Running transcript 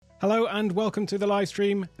Hello and welcome to the live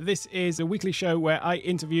stream. This is a weekly show where I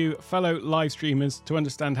interview fellow live streamers to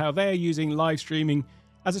understand how they're using live streaming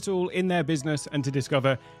as a tool in their business and to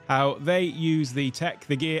discover how they use the tech,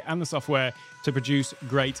 the gear and the software to produce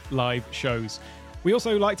great live shows. We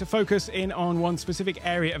also like to focus in on one specific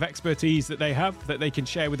area of expertise that they have that they can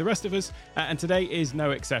share with the rest of us, and today is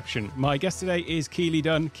no exception. My guest today is Keely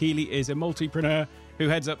Dunn. Keely is a multipreneur who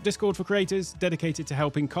heads up Discord for creators, dedicated to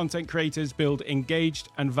helping content creators build engaged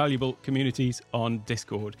and valuable communities on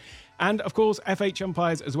Discord. And of course, FH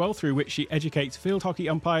Umpires as well, through which she educates field hockey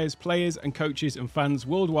umpires, players and coaches and fans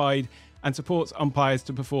worldwide and supports umpires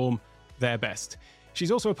to perform their best. She's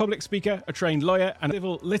also a public speaker, a trained lawyer and a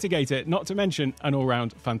civil litigator, not to mention an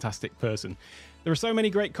all-round fantastic person. There are so many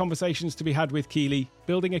great conversations to be had with Keely,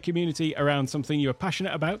 building a community around something you're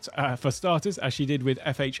passionate about, for starters, as she did with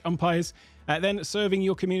FH Umpires, then serving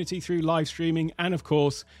your community through live streaming, and of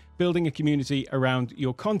course, building a community around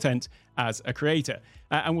your content as a creator.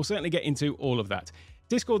 And we'll certainly get into all of that.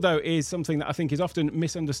 Discord, though, is something that I think is often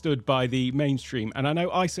misunderstood by the mainstream, and I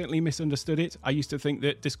know I certainly misunderstood it. I used to think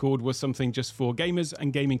that Discord was something just for gamers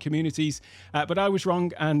and gaming communities, but I was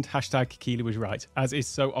wrong, and hashtag Keely was right, as is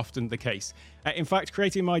so often the case. In fact,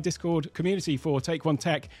 creating my Discord community for Take One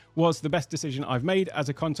Tech was the best decision I've made as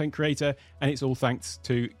a content creator, and it's all thanks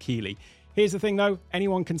to Keely. Here's the thing though,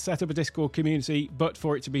 anyone can set up a Discord community, but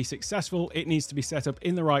for it to be successful, it needs to be set up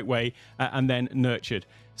in the right way and then nurtured.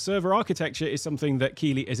 Server architecture is something that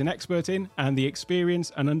Keely is an expert in, and the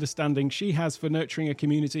experience and understanding she has for nurturing a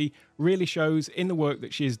community really shows in the work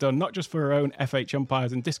that she has done, not just for her own FH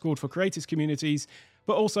Umpires and Discord for Creators communities,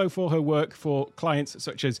 but also for her work for clients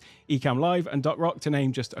such as Ecamm Live and .rock, to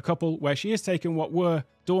name just a couple, where she has taken what were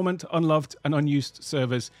dormant, unloved and unused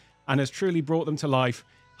servers and has truly brought them to life.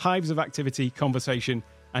 Hives of activity, conversation,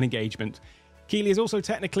 and engagement. Keely is also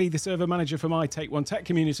technically the server manager for my Take One Tech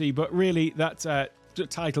community, but really that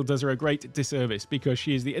title does her a great disservice because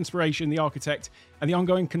she is the inspiration, the architect, and the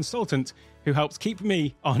ongoing consultant who helps keep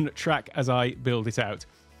me on track as I build it out.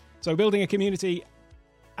 So building a community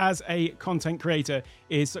as a content creator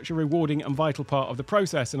is such a rewarding and vital part of the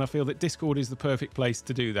process, and I feel that Discord is the perfect place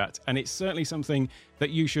to do that, and it's certainly something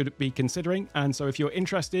that you should be considering. And so if you're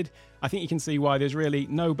interested, I think you can see why there's really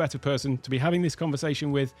no better person to be having this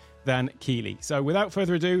conversation with than Keely. So without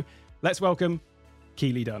further ado, let's welcome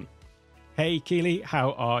Keely Dunn. Hey Keely,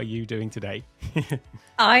 how are you doing today?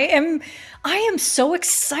 I am so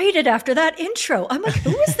excited after that intro. I'm like,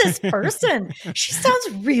 who is this person? She sounds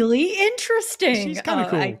really interesting. She's kind of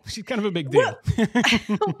cool. She's kind of a big deal.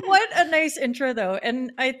 What a nice intro though.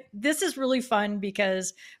 And this is really fun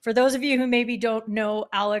because for those of you who maybe don't know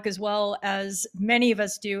Alec as well as many of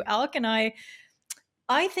us do, Alec and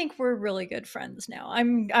I think we're really good friends now.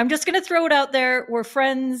 I'm just going to throw it out there. We're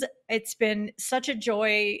friends. It's been such a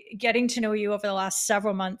joy getting to know you over the last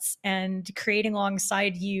several months and creating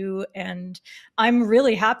alongside you. And I'm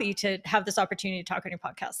really happy to have this opportunity to talk on your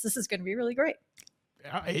podcast. This is going to be really great.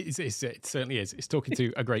 It certainly is. It's talking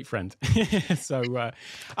to a great friend. So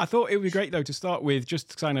I thought it would be great, though, to start with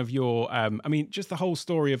just kind of your, just the whole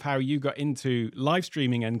story of how you got into live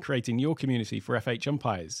streaming and creating your community for FH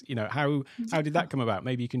Umpires. You know, how did that come about?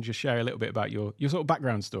 Maybe you can just share a little bit about your sort of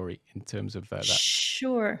background story in terms of that.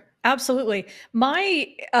 Sure. Absolutely.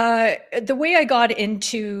 The way I got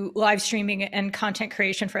into live streaming and content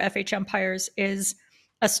creation for FH Umpires is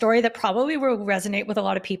a story that probably will resonate with a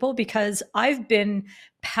lot of people because I've been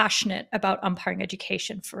passionate about umpiring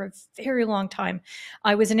education for a very long time.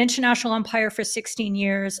 I was an international umpire for 16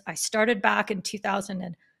 years. I started back in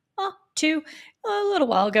 2002, a little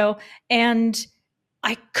while ago, and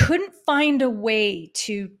I couldn't find a way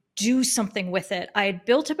to do something with it. I had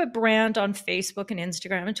built up a brand on Facebook and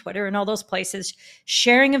Instagram and Twitter and all those places,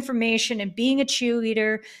 sharing information and being a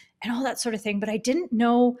cheerleader and all that sort of thing. But I didn't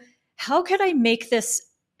know, how could I make this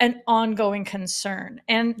an ongoing concern?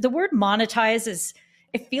 And the word monetize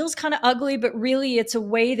it feels kind of ugly, but really it's a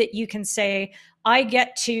way that you can say, I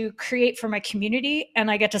get to create for my community and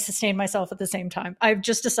I get to sustain myself at the same time. I've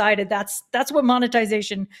just decided that's what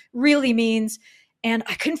monetization really means. And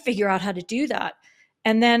I couldn't figure out how to do that.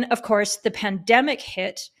 And then, of course, the pandemic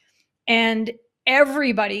hit and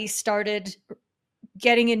everybody started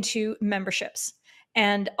getting into memberships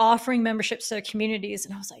and offering memberships to their communities.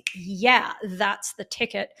 And I was like, yeah, that's the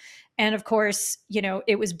ticket. And of course,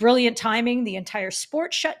 it was brilliant timing. The entire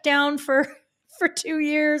sport shut down for 2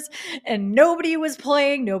 years and nobody was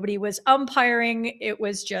playing, nobody was umpiring. It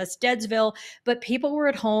was just Deadsville, but people were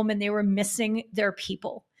at home and they were missing their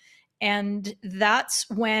people. And that's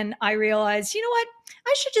when I realized, you know what?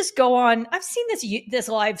 I should just go on. I've seen this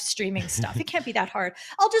live streaming stuff. It can't be that hard.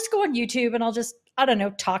 I'll just go on YouTube and I'll just, I don't know,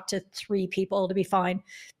 talk to 3 people to be fine.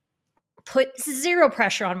 Put zero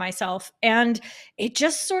pressure on myself. And it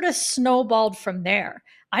just sort of snowballed from there.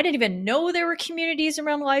 I didn't even know there were communities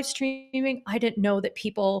around live streaming. I didn't know that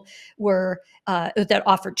people were that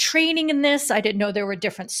offered training in this. I didn't know there were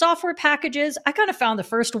different software packages. I kind of found the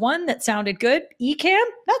first one that sounded good. Ecamm,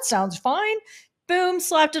 that sounds fine. Boom,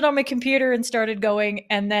 slapped it on my computer and started going.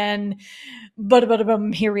 And then,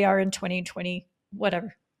 here we are in 2020,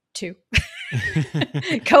 whatever, 2.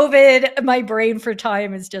 COVID, my brain for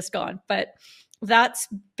time is just gone. But that's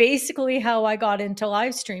basically how I got into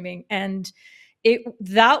live streaming. And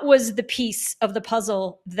that was the piece of the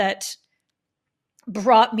puzzle that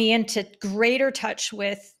brought me into greater touch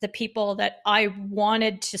with the people that I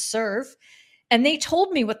wanted to serve. And they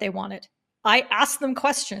told me what they wanted. I asked them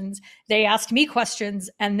questions. They asked me questions.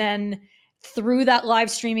 And then through that live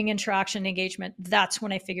streaming interaction engagement, that's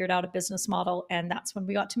when I figured out a business model. And that's when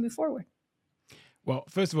we got to move forward. Well,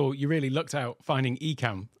 first of all, you really looked out finding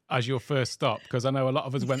Ecamm as your first stop, because I know a lot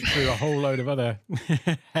of us went through a whole load of other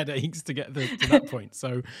headaches to get to that point.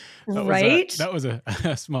 So that was a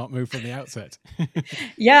smart move from the outset.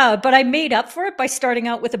 Yeah, but I made up for it by starting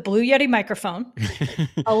out with a Blue Yeti microphone,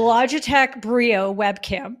 a Logitech Brio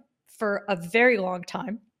webcam for a very long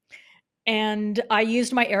time. And I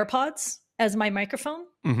used my AirPods as my microphone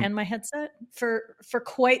and my headset for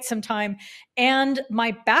quite some time. And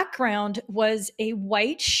my background was a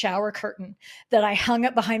white shower curtain that I hung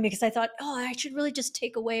up behind me because I thought, oh, I should really just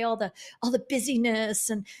take away all the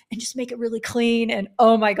busyness and just make it really clean. And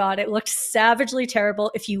oh my God, it looked savagely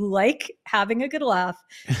terrible. If you like having a good laugh,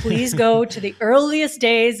 please go to the earliest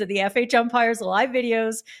days of the FH Umpires live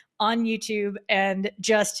videos on YouTube and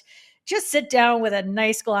just sit down with a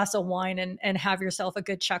nice glass of wine and have yourself a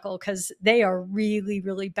good chuckle, because they are really,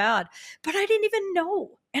 really bad. But I didn't even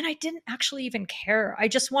know. And I didn't actually even care. I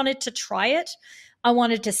just wanted to try it. I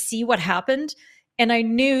wanted to see what happened. And I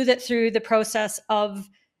knew that through the process of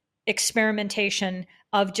experimentation,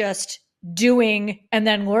 of just doing and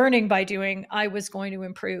then learning by doing, I was going to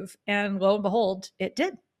improve. And lo and behold, it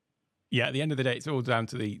did. Yeah, at the end of the day, it's all down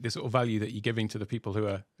to the sort of value that you're giving to the people who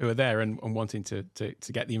are there and wanting to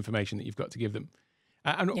get the information that you've got to give them.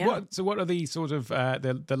 What are the sort of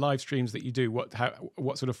the live streams that you do?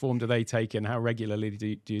 What sort of form do they take, and how regularly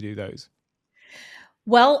do you do those?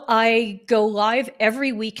 Well, I go live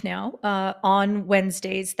every week now on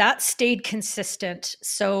Wednesdays. That stayed consistent.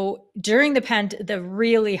 So during the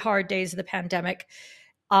really hard days of the pandemic,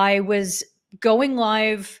 I was going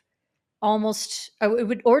live I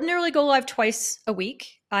would ordinarily go live twice a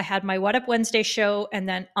week. I had my What Up Wednesday show and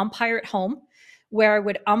then Umpire at Home, where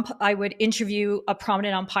I would interview a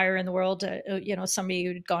prominent umpire in the world, somebody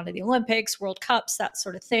who'd gone to the Olympics, World Cups, that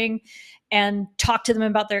sort of thing, and talk to them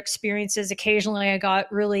about their experiences. Occasionally I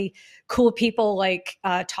got really cool people like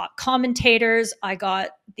top commentators. I got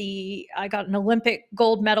an Olympic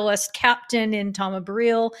gold medalist captain in Thomas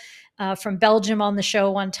Baril from Belgium on the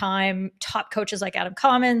show one time, top coaches like Adam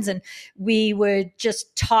Commons, and we would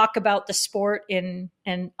just talk about the sport and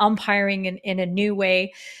umpiring in a new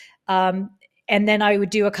way. And then I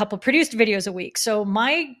would do a couple produced videos a week. So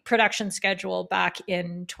my production schedule back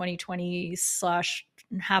in 2020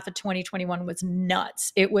 / half of 2021 was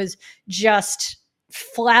nuts. It was just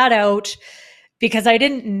flat out because I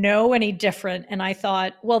didn't know any different. And I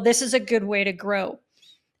thought, well, this is a good way to grow.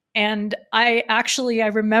 And I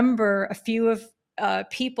remember a few of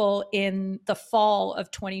people in the fall of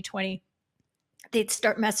 2020, they'd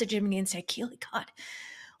start messaging me and say, Keely, God,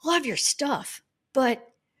 love your stuff, but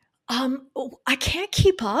I can't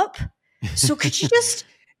keep up. So could you just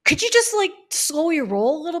like slow your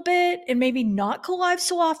roll a little bit and maybe not go live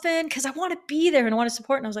so often? Cause I want to be there and I want to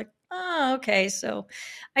support. And I was like, oh, okay. So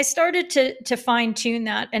I started to fine tune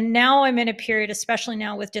that. And now I'm in a period, especially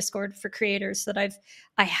now with Discord for creators, that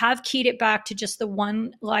I have keyed it back to just the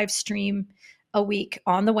one live stream a week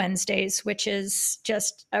on the Wednesdays, which is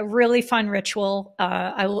just a really fun ritual.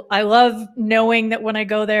 I love knowing that when I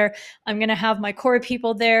go there, I'm going to have my core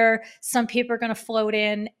people there. Some people are going to float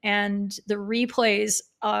in, and the replays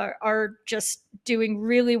are just doing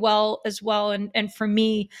really well as well. And for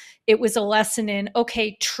me, it was a lesson in,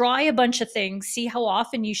 okay, try a bunch of things, see how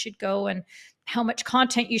often you should go and how much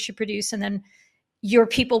content you should produce. And then your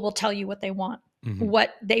people will tell you what they want,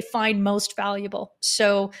 what they find most valuable.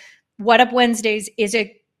 So What Up Wednesdays is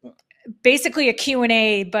basically a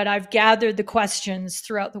Q&A, but I've gathered the questions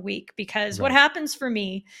throughout the week, because what happens for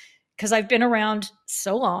me, because I've been around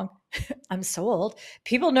so long, I'm so old.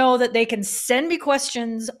 People know that they can send me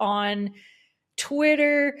questions on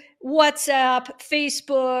Twitter, WhatsApp,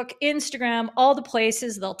 Facebook, Instagram, all the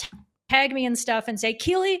places. They'll tag me and stuff and say,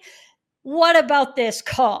 Keely, what about this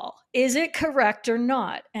call? Is it correct or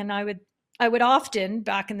not? And I would often,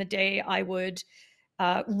 back in the day, I would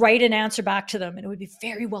write an answer back to them, and it would be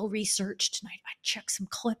very well researched. And I'd check some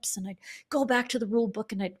clips, and I'd go back to the rule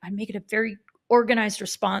book, and I'd make it a very organized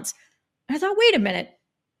response. And I thought, wait a minute,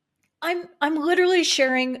 I'm literally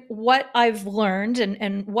sharing what I've learned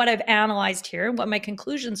and what I've analyzed here and what my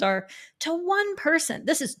conclusions are to one person.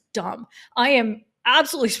 This is dumb. I am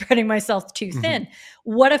absolutely spreading myself too thin.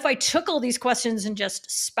 What if I took all these questions and just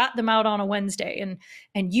spat them out on a Wednesday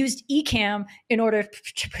and used Ecamm in order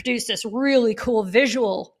to produce this really cool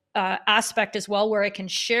visual aspect as well, where I can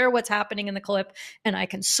share what's happening in the clip, and I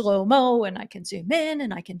can slow mo, and I can zoom in,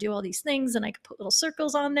 and I can do all these things, and I can put little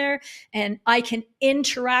circles on there, and I can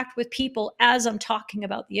interact with people as I'm talking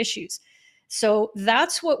about the issues. So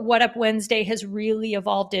that's what Up Wednesday has really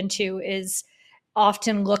evolved into, is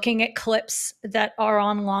often looking at clips that are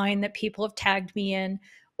online that people have tagged me in,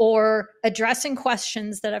 or addressing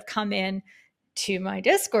questions that have come in to my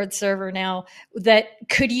Discord server now that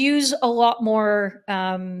could use a lot more,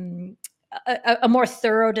 a more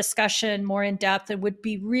thorough discussion, more in depth, and would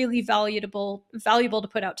be really valuable to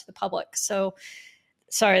put out to the public. So,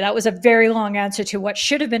 sorry, that was a very long answer to what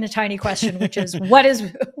should have been a tiny question, which is what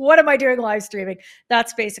am I doing live streaming?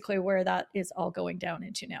 That's basically where that is all going down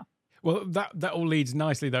into now. Well, that all leads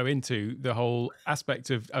nicely though into the whole aspect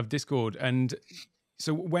of Discord. And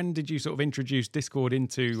so when did you sort of introduce Discord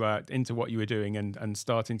into what you were doing and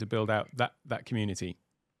starting to build out that community?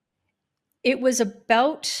 It was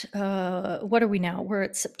about, what are we now? We're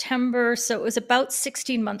at September. So it was about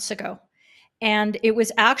 16 months ago. And it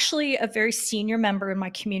was actually a very senior member in my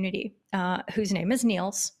community, whose name is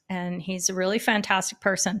Niels. And he's a really fantastic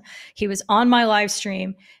person. He was on my live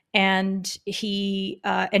stream, and he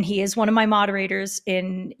is one of my moderators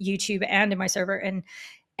in YouTube and in my server.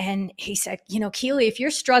 And he said, Keely, if you're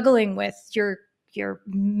struggling with your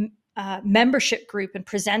membership group and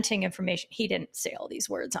presenting information, he didn't say all these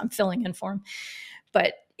words, I'm filling in for him,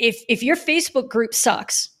 but if your Facebook group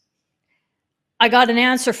sucks, I got an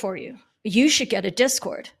answer for you. You should get a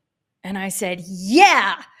Discord. And I said,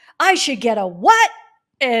 yeah, I should get a what?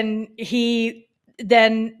 And he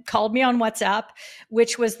then called me on WhatsApp,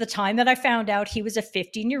 which was the time that I found out he was a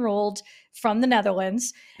 15-year-old from the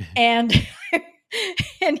Netherlands. And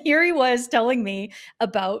and here he was telling me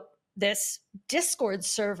about this Discord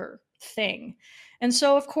server thing. And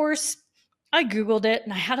so, of course, I Googled it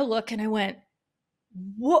and I had a look and I went,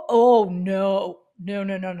 whoa, oh, no,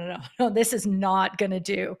 this is not going to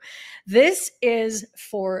do. This is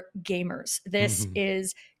for gamers. This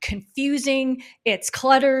is confusing. It's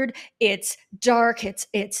cluttered. It's dark.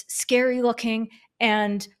 It's scary looking.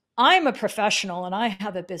 And I'm a professional and I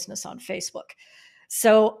have a business on Facebook.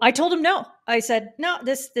 So I told him no. I said, no,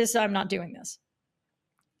 this I'm not doing this.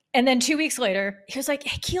 And then 2 weeks later, he was like,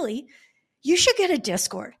 hey, Keely, you should get a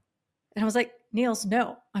Discord. And I was like, Niels,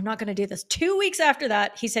 no, I'm not going to do this. 2 weeks after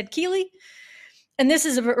that, he said, Keely, and this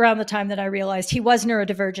is around the time that I realized he was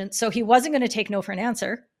neurodivergent, so he wasn't going to take no for an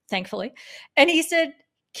answer, thankfully. And he said,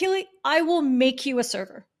 Keely, I will make you a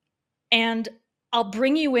server and I'll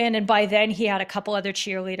bring you in. And by then he had a couple other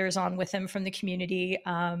cheerleaders on with him from the community,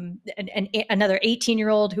 and another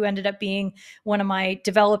 18-year-old who ended up being one of my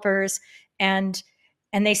developers. And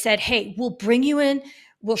they said, hey, we'll bring you in.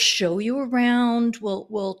 We'll show you around.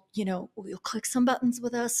 We'll click some buttons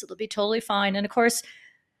with us. It'll be totally fine. And of course,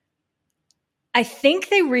 I think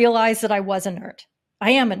they realized that I was a nerd.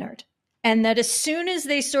 I am a nerd. And that as soon as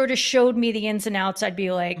they sort of showed me the ins and outs, I'd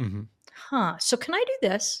be like, so can I do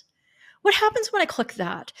this? What happens when I click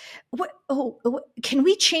that? Can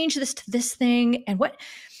we change this to this thing? And what?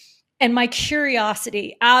 And my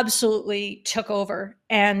curiosity absolutely took over.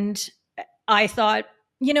 And I thought,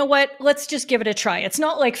 you know what? Let's just give it a try. It's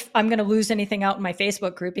not like I'm going to lose anything out in my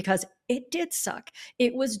Facebook group, because it did suck.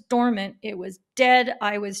 It was dormant. It was dead.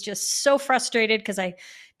 I was just so frustrated because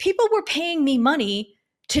people were paying me money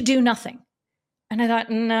to do nothing. And I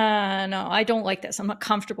thought, no, I don't like this. I'm not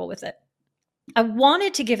comfortable with it. I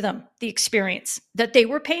wanted to give them the experience that they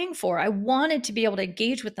were paying for. I wanted to be able to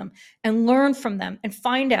engage with them and learn from them and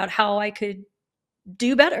find out how I could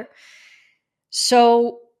do better.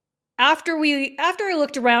 So after I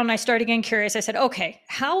looked around and I started getting curious, I said, okay,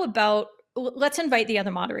 how about let's invite the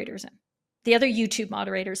other moderators in, the other YouTube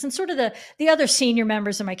moderators, and sort of the other senior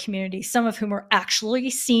members of my community, some of whom are actually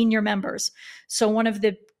senior members. So one of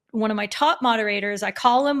my top moderators, I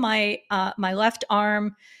call him my left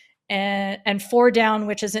arm, and Four Down,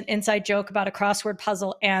 which is an inside joke about a crossword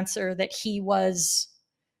puzzle answer that he was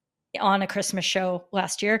on a Christmas show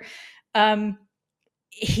last year.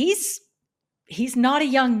 He's not a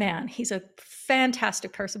young man. He's a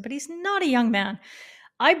fantastic person, but he's not a young man.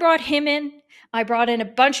 I brought him in. I brought in a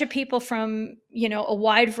bunch of people from, a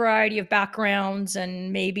wide variety of backgrounds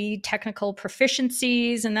and maybe technical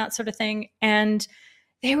proficiencies and that sort of thing. And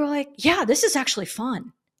they were like, yeah, this is actually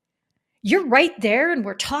fun. You're right there and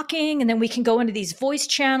we're talking, and then we can go into these voice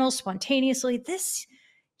channels spontaneously. This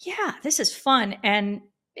is fun. And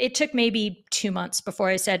it took maybe 2 months before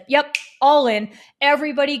I said, yep, all in.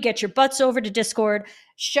 Everybody get your butts over to Discord,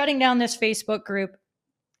 shutting down this Facebook group.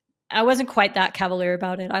 I wasn't quite that cavalier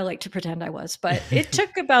about it. I like to pretend I was, but it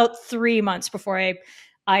took about 3 months before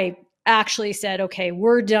I actually said, okay,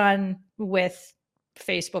 we're done with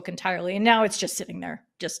Facebook entirely. And now it's just sitting there,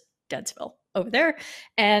 just dead still over there.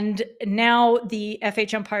 And now the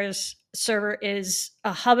FH Empires server is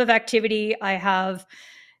a hub of activity. I have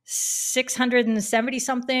 670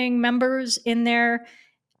 something members in there,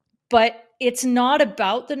 but it's not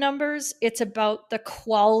about the numbers. It's about the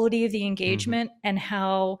quality of the engagement and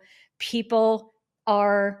how people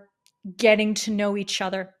are getting to know each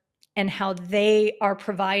other and how they are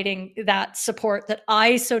providing that support that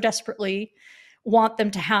I so desperately want them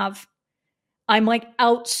to have. I'm like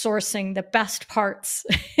outsourcing the best parts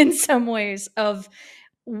in some ways of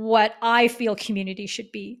what I feel community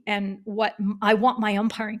should be and what I want my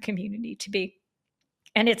umpiring community to be.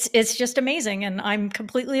 And it's just amazing. And I'm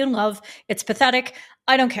completely in love. It's pathetic.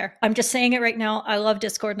 I don't care. I'm just saying it right now. I love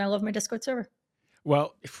Discord and I love my Discord server.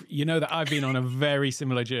 Well, you know that I've been on a very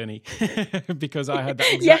similar journey because I had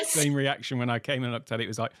that exact same reaction when I came and looked at it. It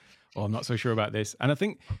was like, oh, I'm not so sure about this. And I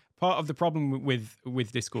think part of the problem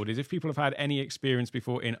with Discord is if people have had any experience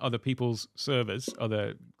before in other people's servers,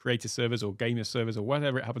 other creator servers or gamer servers or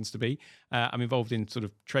whatever it happens to be. I'm involved in sort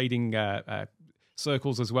of trading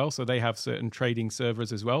circles as well. So they have certain trading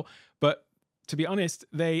servers as well. But to be honest,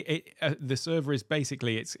 the server is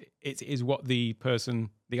basically, it is what the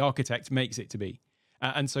architect makes it to be.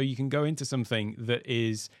 And so you can go into something that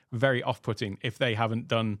is very off-putting if they haven't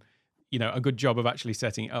done, a good job of actually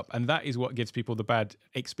setting it up. And that is what gives people the bad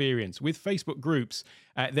experience. With Facebook groups,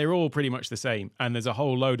 they're all pretty much the same. And there's a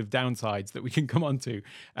whole load of downsides that we can come on to.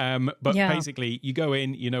 But basically, you go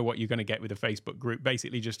in, you know what you're going to get with a Facebook group.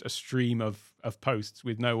 Basically, just a stream of posts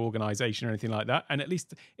with no organization or anything like that. And at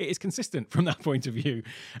least it is consistent from that point of view.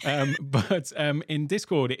 But in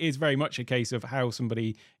Discord, it is very much a case of how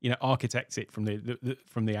somebody, architects it from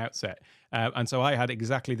the outset. And so I had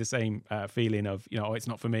exactly the same feeling of, oh, it's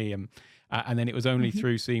not for me. And then it was only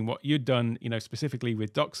through seeing what you'd done, specifically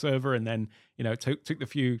with Doc Server, and then, took the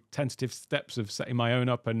few tentative steps of setting my own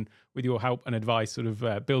up, and with your help and advice, sort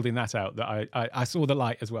of building that out, that I saw the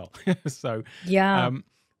light as well. So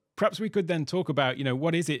perhaps we could then talk about,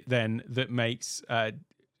 what is it then that makes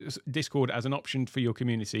Discord as an option for your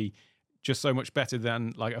community just so much better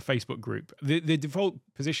than like a Facebook group? The default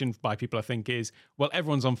position by people, I think, is, well,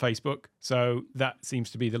 everyone's on Facebook, so that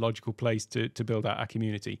seems to be the logical place to build out our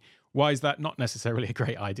community. Why is that not necessarily a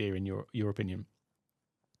great idea in your opinion?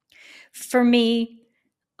 For me,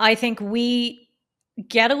 I think we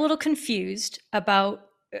get a little confused about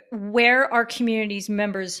where our community's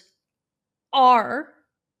members are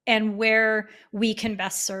and where we can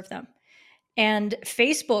best serve them. And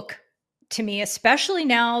Facebook, to me, especially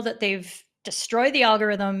now that they've destroyed the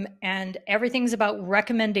algorithm and everything's about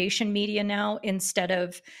recommendation media now instead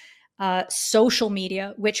of social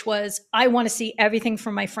media, which was, I want to see everything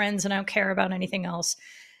from my friends and I don't care about anything else.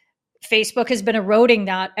 Facebook has been eroding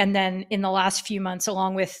that. And then in the last few months,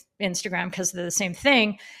 along with Instagram, because they're the same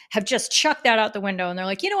thing, have just chucked that out the window. And they're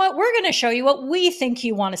like, you know what? We're going to show you what we think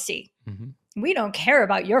you want to see. We don't care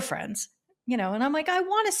about your friends. And I'm like, I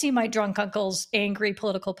want to see my drunk uncle's angry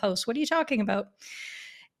political posts. What are you talking about?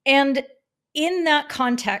 And in that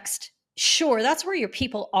context, sure, that's where your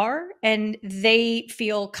people are and they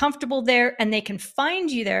feel comfortable there and they can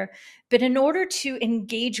find you there. But in order to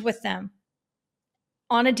engage with them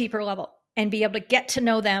on a deeper level and be able to get to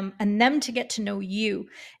know them and them to get to know you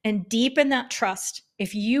and deepen that trust,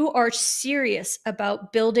 if you are serious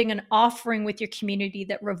about building an offering with your community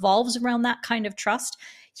that revolves around that kind of trust,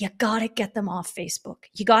 you got to get them off Facebook.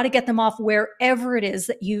 You got to get them off wherever it is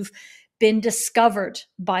that you've been discovered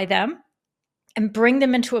by them and bring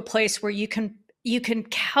them into a place where you can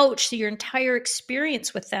couch your entire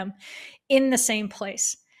experience with them in the same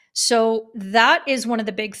place. So that is one of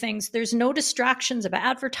the big things. There's no distractions of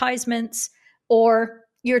advertisements or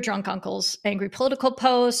your drunk uncle's angry political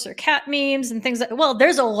posts or cat memes and things like, well,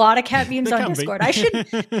 there's a lot of cat memes on Discord.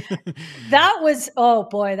 That was, oh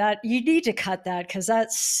boy, that you need to cut that because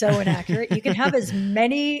that's so inaccurate. You can have as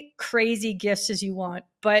many crazy gifts as you want,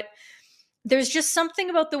 but there's just something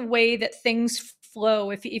about the way that things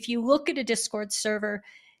flow. If you look at a Discord server,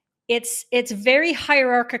 it's very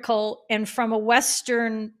hierarchical, and from a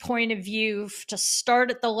Western point of view, to start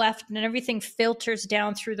at the left and everything filters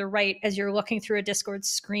down through the right as you're looking through a Discord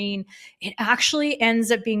screen, it actually ends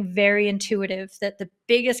up being very intuitive, that the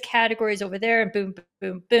biggest categories over there, and boom,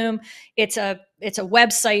 boom, boom. It's a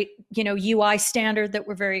website, UI standard that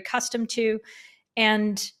we're very accustomed to.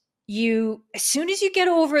 And as soon as you get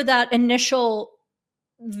over that initial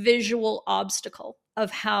visual obstacle of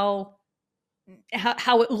how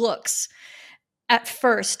it looks at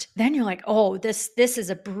first, then you're like, oh, this is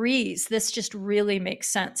a breeze. This just really makes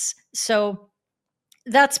sense. So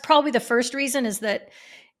that's probably the first reason, is that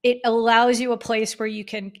it allows you a place where you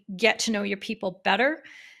can get to know your people better.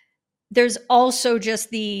 There's also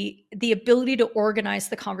just the ability to organize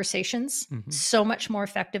the conversations so much more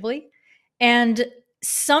effectively. And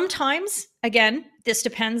sometimes, again, this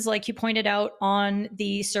depends, like you pointed out, on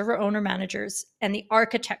the server owner managers and the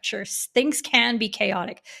architecture. Things can be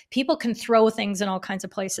chaotic. People can throw things in all kinds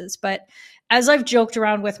of places. But as I've joked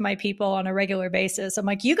around with my people on a regular basis, I'm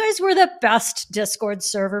like, you guys were the best Discord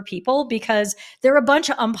server people, because they're a bunch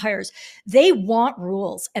of umpires. They want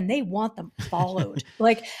rules and they want them followed.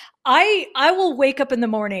 Like I will wake up in the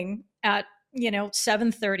morning at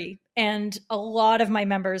 7:30, and a lot of my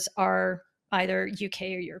members are either UK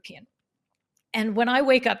or European. And when I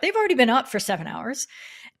wake up, they've already been up for 7 hours,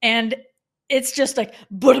 and it's just like,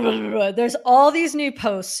 blah, blah, blah, blah. There's all these new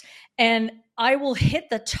posts, and I will hit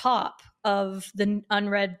the top of the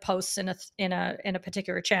unread posts in a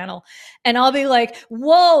particular channel, and I'll be like,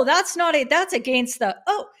 whoa, that's against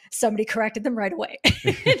somebody corrected them right away.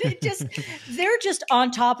 They're just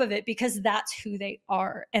on top of it because that's who they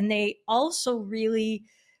are. And they also really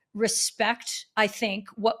respect, I think,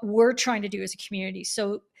 what we're trying to do as a community.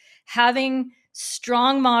 So having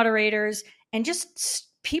strong moderators and just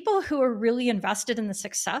people who are really invested in the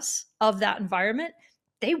success of that environment,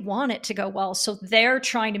 they want it to go well. So they're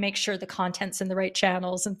trying to make sure the content's in the right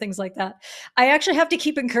channels and things like that. I actually have to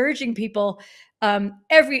keep encouraging people.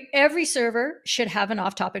 Every server should have an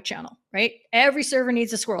off-topic channel, right? Every server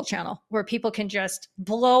needs a squirrel channel where people can just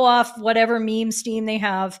blow off whatever meme steam they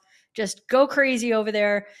have, just go crazy over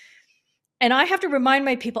there. And I have to remind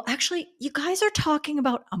my people, actually, you guys are talking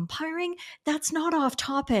about umpiring. That's not off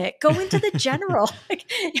topic. Go into the general.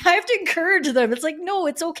 Like, I have to encourage them. It's like, no,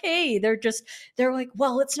 it's okay. They're like,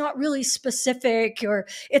 well, it's not really specific, or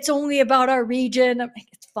it's only about our region. I'm like,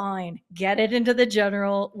 it's fine. Get it into the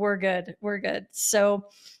general. We're good. So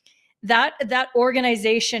that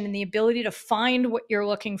organization and the ability to find what you're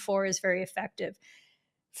looking for is very effective.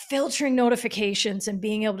 Filtering notifications and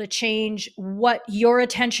being able to change what your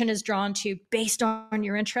attention is drawn to based on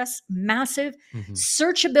your interests, massive.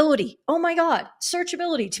 Searchability. Oh my God,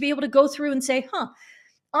 searchability, to be able to go through and say,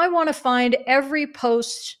 I want to find every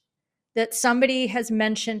post that somebody has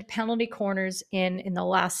mentioned penalty corners in the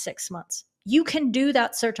last 6 months. You can do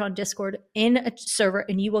that search on Discord in a server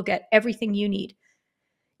and you will get everything you need.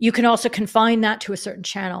 You can also confine that to a certain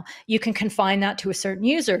channel. You can confine that to a certain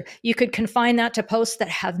user. You could confine that to posts that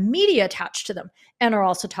have media attached to them and are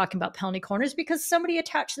also talking about penalty corners because somebody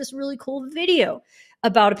attached this really cool video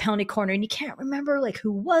about a penalty corner and you can't remember, like,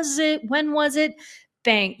 who was it? When was it?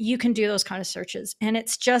 Bang, you can do those kind of searches. And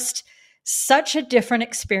it's just such a different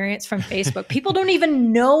experience from Facebook. People don't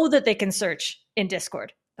even know that they can search in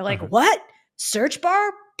Discord. They're like, what? Search bar?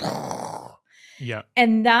 Yeah.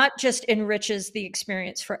 And that just enriches the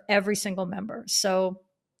experience for every single member. So,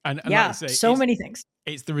 and yeah, like say, many things.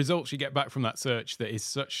 It's the results you get back from that search that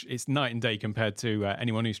is it's night and day compared to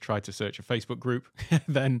anyone who's tried to search a Facebook group.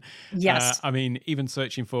 Then, yes. I mean, even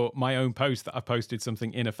searching for my own post that I posted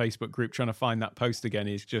something in a Facebook group, trying to find that post again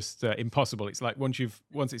is just impossible. It's like once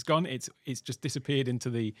it's gone, it's just disappeared into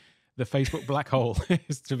the Facebook black hole.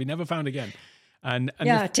 It's to be never found again. And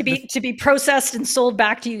yeah, to be processed and sold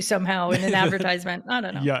back to you somehow in an advertisement. I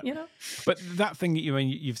don't know. Yeah. But that thing,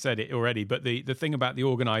 you've said it already, but the thing about the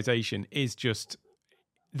organization is just,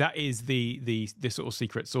 that is the sort of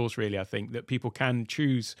secret sauce, really. I think that people can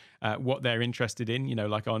choose what they're interested in.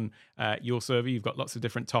 Like on your server, you've got lots of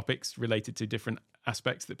different topics related to different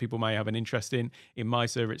aspects that people may have an interest in. In my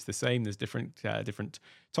server, it's the same. There's different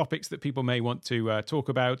topics that people may want to talk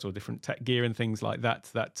about, or different tech gear and things like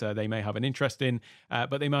that they may have an interest in,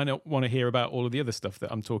 but they might not want to hear about all of the other stuff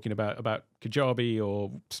that I'm talking about Kajabi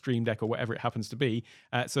or Stream Deck or whatever it happens to be.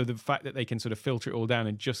 So the fact that they can sort of filter it all down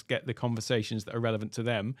and just get the conversations that are relevant to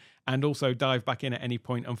them, and also dive back in at any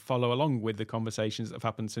point and follow along with the conversations that have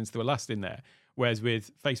happened since they were last in there. Whereas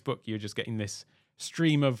with Facebook, you're just getting this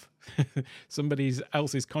stream of somebody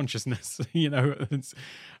else's consciousness,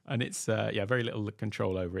 and it's very little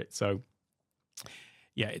control over it. So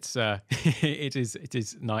yeah, it's it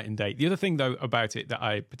is night and day. The other thing though about it that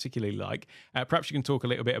I particularly like, perhaps you can talk a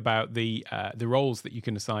little bit about the roles that you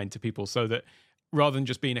can assign to people, so that rather than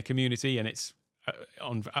just being a community, and it's I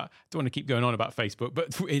don't want to keep going on about Facebook,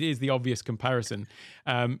 but it is the obvious comparison.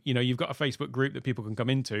 You've got a Facebook group that people can come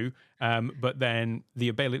into, but then the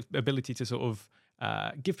ability to sort of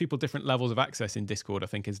give people different levels of access in Discord, I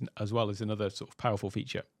think, is as well as another sort of powerful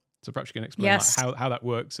feature. So perhaps you can explain how that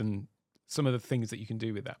works and some of the things that you can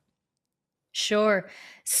do with that. Sure.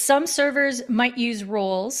 Some servers might use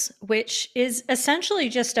roles, which is essentially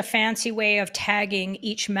just a fancy way of tagging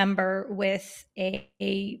each member with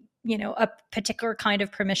a particular kind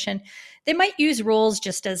of permission. They might use roles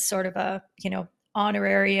just as sort of a,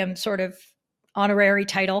 honorarium, sort of honorary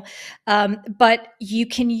title. But you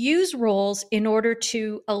can use roles in order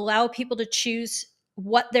to allow people to choose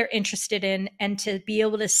what they're interested in and to be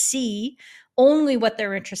able to see only what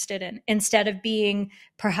they're interested in, instead of being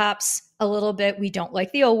perhaps a little bit, we don't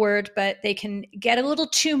like the O word, but they can get a little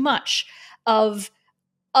too much of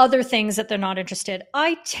other things that they're not interested.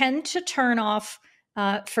 I tend to turn off,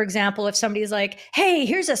 for example, if somebody's like, hey,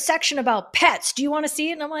 here's a section about pets. Do you want to see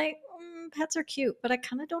it? And I'm like, pets are cute, but I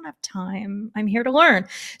kind of don't have time. I'm here to learn.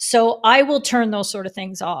 So I will turn those sort of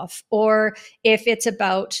things off. Or if it's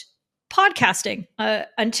about podcasting,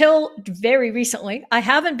 until very recently, I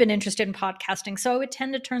haven't been interested in podcasting. So I would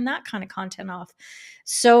tend to turn that kind of content off.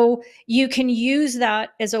 So you can use that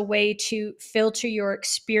as a way to filter your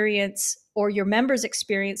experience or your members'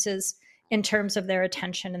 experiences in terms of their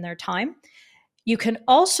attention and their time. You can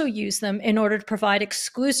also use them in order to provide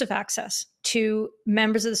exclusive access to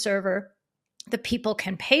members of the server that people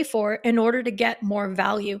can pay for in order to get more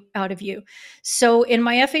value out of you. So in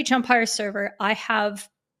my FH Empire server, I have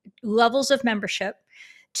levels of membership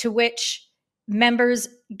to which members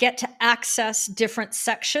get to access different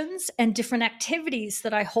sections and different activities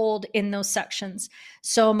that I hold in those sections.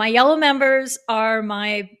 So my yellow members are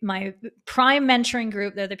my prime mentoring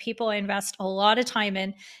group. They're the people I invest a lot of time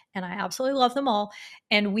in, and I absolutely love them all.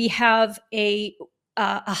 And we have a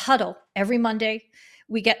huddle every Monday.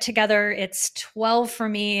 We get together. It's 12 for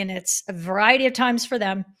me, and it's a variety of times for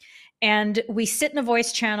them. And we sit in a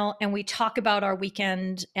voice channel and we talk about our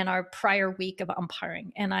weekend and our prior week of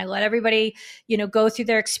umpiring. And I let everybody, go through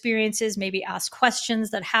their experiences, maybe ask questions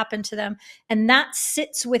that happened to them. And that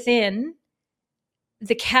sits within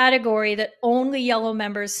the category that only yellow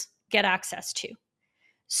members get access to.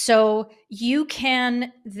 So you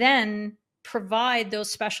can then provide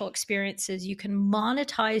those special experiences. You can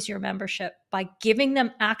monetize your membership by giving them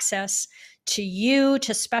access to you,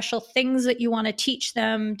 to special things that you want to teach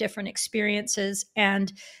them, different experiences.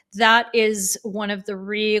 And that is one of the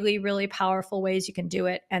really, really powerful ways you can do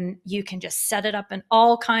it. And you can just set it up in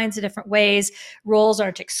all kinds of different ways. Roles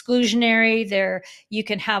aren't exclusionary. You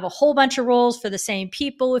can have a whole bunch of roles for the same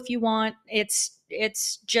people if you want.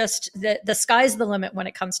 It's just the sky's the limit when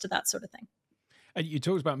it comes to that sort of thing. And you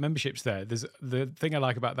talked about memberships there. There's the thing I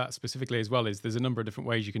like about that specifically as well is there's a number of different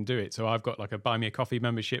ways you can do it. So I've got like a Buy Me a Coffee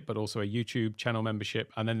membership, but also a YouTube channel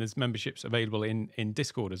membership. And then there's memberships available in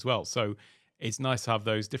Discord as well. So it's nice to have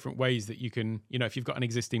those different ways that you can, if you've got an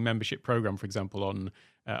existing membership program, for example, on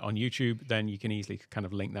YouTube, then you can easily kind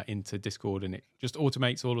of link that into Discord, and it just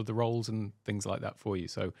automates all of the roles and things like that for you.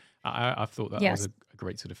 So I thought that was a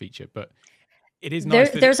great sort of feature. But it is nice.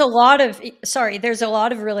 There's a lot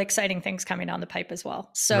of really exciting things coming down the pipe as well.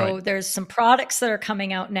 So There's some products that are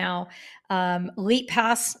coming out now. Leap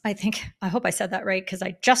Pass, I hope I said that right, because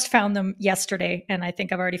I just found them yesterday and I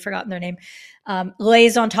think I've already forgotten their name.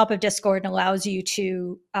 Lays on top of Discord and allows you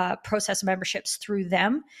to process memberships through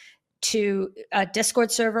them to a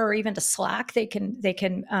Discord server or even to Slack. They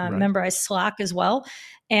can memorize Slack as well.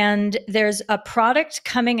 And there's a product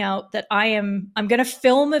coming out that I'm going to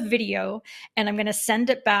film a video and I'm going to send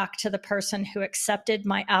it back to the person who accepted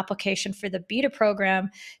my application for the beta program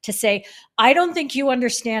to say, I don't think you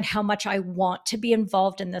understand how much I want to be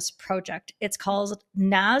involved in this project. It's called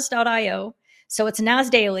Naz.io. So it's Naz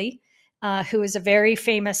Daily, who is a very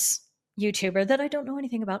famous YouTuber that I don't know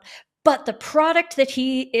anything about. But the product that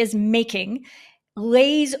he is making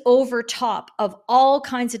lays over top of all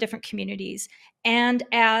kinds of different communities and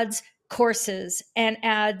adds courses and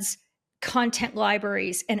adds content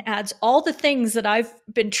libraries and adds all the things that I've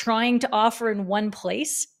been trying to offer in one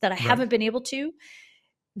place that I haven't been able to,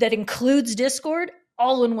 that includes Discord,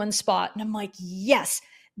 all in one spot. And I'm like, yes,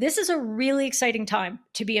 this is a really exciting time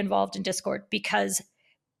to be involved in Discord, because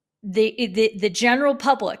the general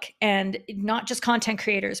public, and not just content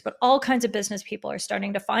creators, but all kinds of business people, are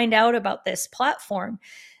starting to find out about this platform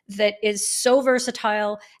that is so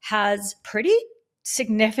versatile, has pretty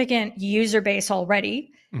significant user base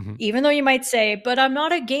already. Even though you might say, but I'm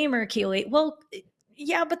not a gamer, Keely. Well,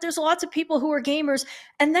 yeah, but there's lots of people who are gamers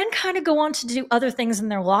and then kind of go on to do other things in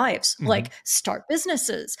their lives, like start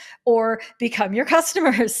businesses or become your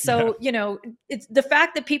customers. So, it's the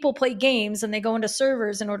fact that people play games and they go into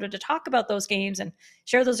servers in order to talk about those games and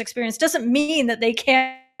share those experiences doesn't mean that they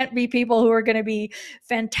can't be people who are going to be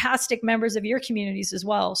fantastic members of your communities as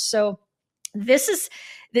well. So there's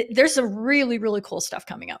some really, really cool stuff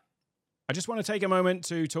coming up. I just want to take a moment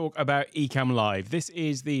to talk about Ecamm Live. This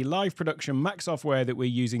is the live production Mac software that we're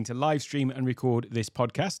using to live stream and record this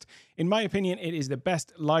podcast. In my opinion, it is the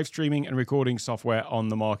best live streaming and recording software on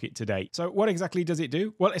the market today. So what exactly does it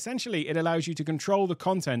do? Well, essentially, it allows you to control the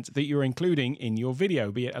content that you're including in your video,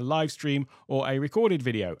 be it a live stream or a recorded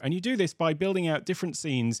video. And you do this by building out different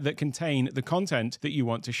scenes that contain the content that you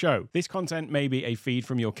want to show. This content may be a feed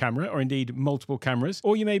from your camera, or indeed multiple cameras,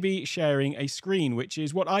 or you may be sharing a screen, which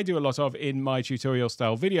is what I do a lot of in my tutorial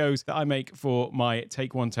style videos that I make for my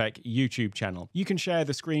Take One Tech YouTube channel. You can share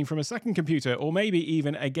the screen from a second computer, or maybe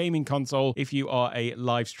even a gaming console if you are a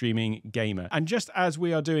live streaming gamer. And just as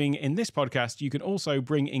we are doing in this podcast, you can also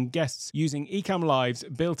bring in guests using Ecamm Live's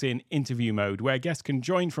built-in interview mode, where guests can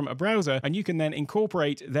join from a browser and you can then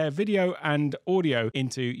incorporate their video and audio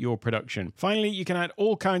into your production. Finally, you can add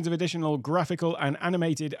all kinds of additional graphical and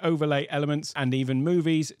animated overlay elements and even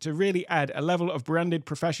movies to really add a level of branded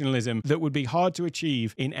professionalism that would be hard to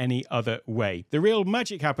achieve in any other way. The real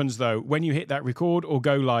magic happens, though, when you hit that record or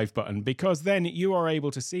go live button, because then you are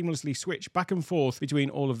able to seamlessly switch back and forth between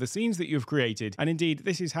all of the scenes that you've created. And indeed,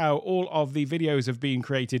 this is how all of the videos have been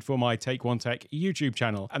created for my Take One Tech YouTube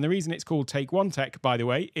channel. And the reason it's called Take One Tech, by the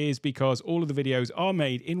way, is because all of the videos are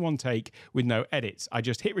made in one take with no edits. I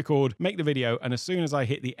just hit record, make the video, and as soon as I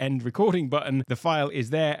hit the end recording button, the file is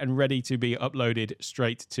there and ready to be uploaded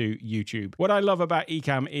straight to YouTube. What I love about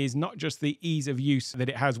Ecamm is not just the ease of use that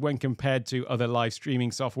it has when compared to other live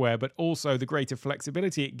streaming software, but also the greater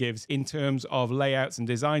flexibility it gives in terms of layouts and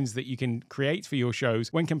designs that you can create for your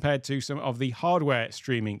shows when compared to some of the hardware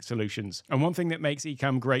streaming solutions. And one thing that makes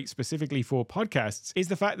Ecamm great specifically for podcasts is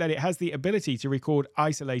the fact that it has the ability to record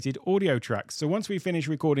isolated audio tracks. So once we finish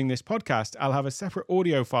recording this podcast, I'll have a separate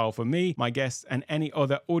audio file for me, my guests, and any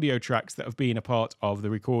other audio tracks that have been a part of the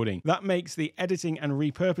recording. That makes the editing and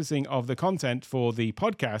repurposing of the content for the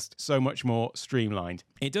podcast so much more streamlined.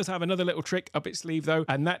 It does have another little trick up its sleeve though,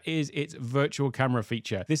 and that is its virtual camera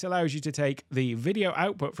feature. This allows you to take the video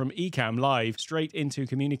output from Ecamm Live straight into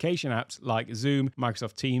communication apps like Zoom,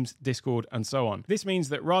 Microsoft Teams, Discord, and so on. This means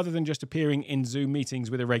that rather than just appearing in Zoom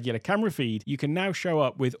meetings with a regular camera feed, you can now show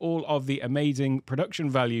up with all of the amazing production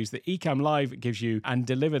values that Ecamm Live gives you and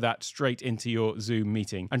deliver that straight into your Zoom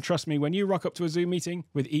meeting. And trust me, when you rock up to a Zoom meeting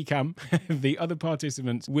with Ecamm, the other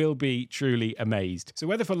participants will be truly amazed. So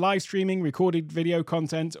whether for live streaming, recorded video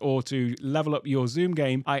content, or to level up your Zoom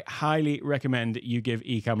game, I highly recommend you give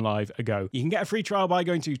Ecamm Live a go. You can get a free trial by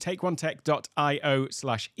going to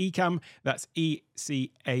takeonetech.io/ecamm. That's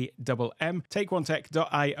ECAMM.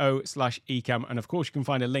 takeonetech.io/ecamm. And of course, you can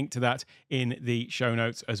find a link to that in the show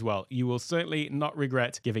notes as well. You will certainly not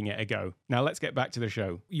regret giving it a go. Now, let's get back to the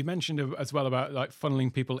show. You mentioned as well about like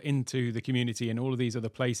funneling people into the community and all of these other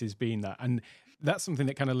places being that. And that's something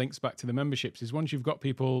that kind of links back to the memberships, is once you've got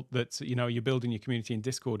people that, you're building your community in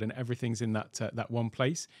Discord and everything's in that one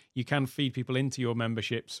place, you can feed people into your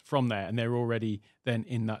memberships from there, and they're already then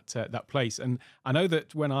in that place. And I know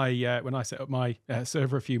that when I set up my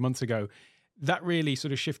server a few months ago, that really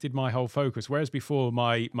sort of shifted my whole focus. Whereas before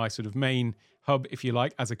my sort of main hub, if you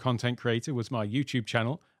like, as a content creator was my YouTube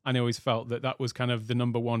channel. And I always felt that was kind of the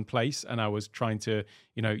number one place. And I was trying to,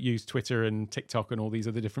 use Twitter and TikTok and all these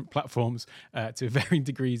other different platforms to varying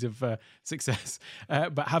degrees of success.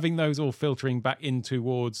 But having those all filtering back in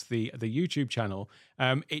towards the YouTube channel,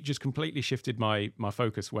 it just completely shifted my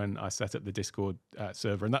focus when I set up the Discord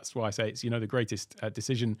server. And that's why I say it's, the greatest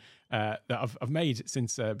decision that I've made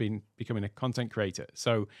since becoming a content creator.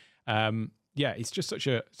 So, it's just such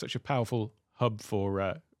a powerful hub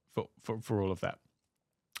for all of that.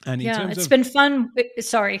 And in Yeah, terms it's of, been fun.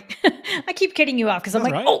 Sorry, I keep kidding you off because I'm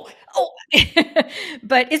that's like, right. oh.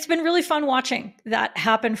 But it's been really fun watching that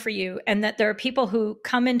happen for you, and that there are people who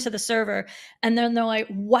come into the server and then they're like,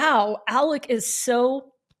 wow, Alec is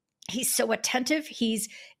he's so attentive, he's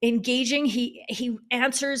engaging, he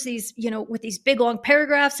answers these, with these big long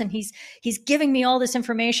paragraphs, and he's giving me all this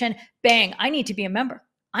information. Bang, I need to be a member.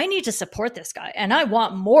 I need to support this guy and I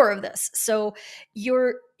want more of this. So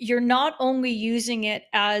you're not only using it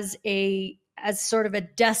as sort of a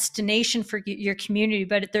destination for your community,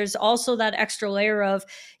 but there's also that extra layer of,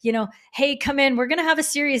 hey, come in, we're going to have a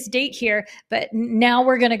serious date here, but now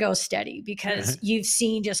we're going to go steady because you've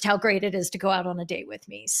seen just how great it is to go out on a date with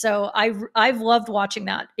me. So I've loved watching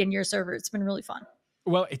that in your server. It's been really fun.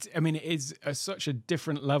 Well, it is such a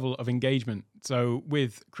different level of engagement. So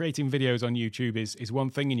with creating videos on YouTube is one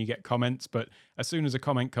thing and you get comments, but as soon as a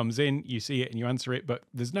comment comes in, you see it and you answer it, but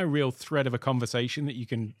there's no real thread of a conversation that you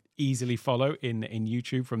can easily follow in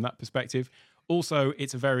YouTube from that perspective. Also,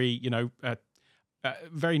 it's a very,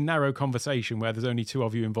 very narrow conversation where there's only two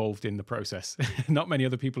of you involved in the process. Not many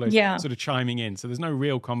other people are sort of chiming in. So there's no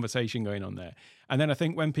real conversation going on there. And then I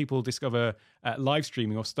think when people discover live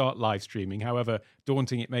streaming or start live streaming, however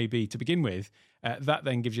daunting it may be to begin with, that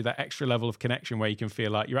then gives you that extra level of connection where you can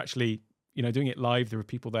feel like you're actually, doing it live. There are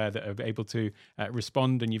people there that are able to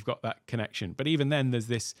respond and you've got that connection. But even then there's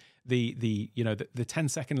this, the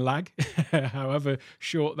 10-second lag, however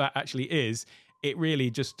short that actually is, it really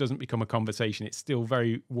just doesn't become a conversation. It's still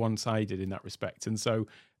very one-sided in that respect. And so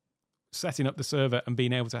setting up the server and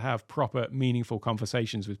being able to have proper, meaningful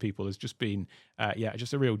conversations with people has just been,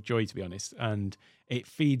 just a real joy, to be honest. And it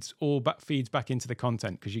feeds back into the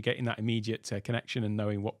content because you're getting that immediate connection and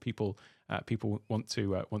knowing what people want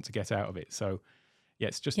to get out of it. So yeah,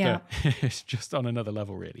 it's just it's just on another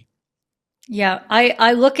level, really. Yeah,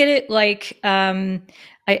 I look at it like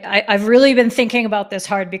I've really been thinking about this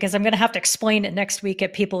hard because I'm going to have to explain it next week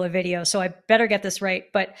at People of Video. So I better get this right.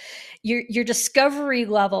 But your discovery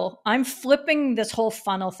level, I'm flipping this whole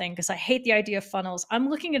funnel thing because I hate the idea of funnels. I'm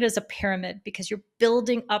looking at it as a pyramid because you're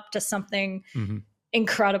building up to something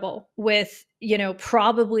incredible with,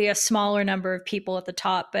 probably a smaller number of people at the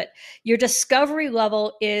top. But your discovery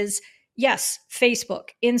level is, yes, Facebook,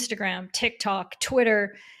 Instagram, TikTok,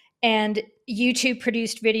 Twitter, and YouTube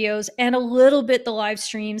produced videos, and a little bit the live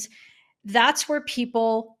streams. That's where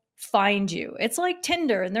people find you. It's like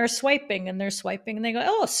Tinder, and they're swiping and they go,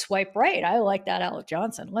 oh, swipe right. I like that Alec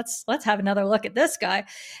Johnson. Let's have another look at this guy.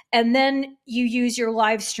 And then you use your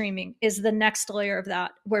live streaming is the next layer of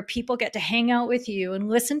that, where people get to hang out with you and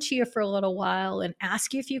listen to you for a little while and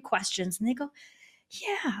ask you a few questions. And they go,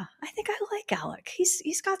 yeah, I think I like Alec.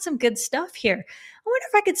 He's got some good stuff here. I wonder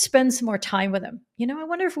if I could spend some more time with him. I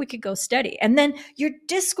wonder if we could go steady. And then your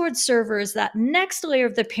Discord server is that next layer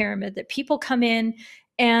of the pyramid that people come in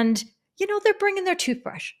and, they're bringing their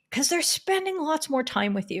toothbrush because they're spending lots more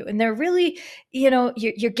time with you. And they're really,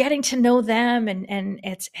 you're getting to know them, and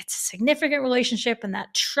it's a significant relationship, and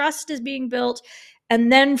that trust is being built. And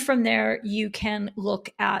then from there, you can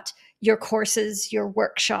look at your courses, your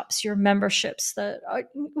workshops, your memberships,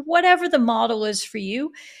 whatever the model is for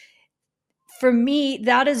you. For me,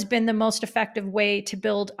 that has been the most effective way to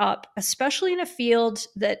build up, especially in a field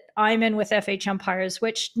that I'm in with FH umpires,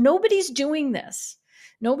 which nobody's doing this.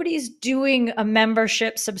 Nobody's doing a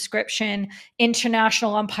membership subscription,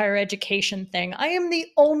 international umpire education thing. I am the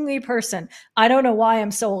only person. I don't know why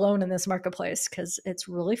I'm so alone in this marketplace because it's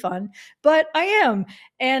really fun, but I am.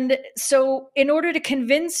 And so in order to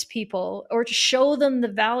convince people or to show them the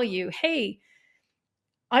value, hey,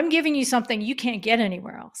 I'm giving you something you can't get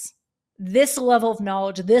anywhere else. This level of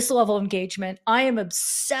knowledge, this level of engagement. I am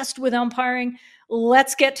obsessed with umpiring.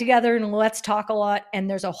 Let's get together and let's talk a lot. And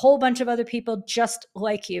there's a whole bunch of other people just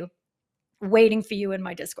like you waiting for you in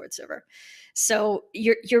my Discord server. So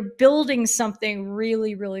you're building something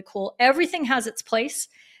really, really cool. Everything has its place.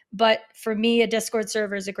 But for me, a Discord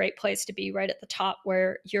server is a great place to be, right at the top,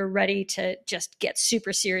 where you're ready to just get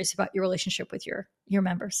super serious about your relationship with your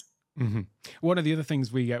members. Mm-hmm. One of the other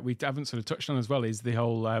things we haven't sort of touched on as well is the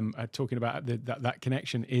whole talking about that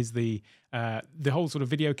connection is the whole sort of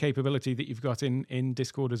video capability that you've got in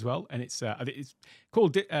Discord as well, and it's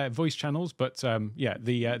called voice channels, but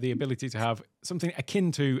the ability to have something akin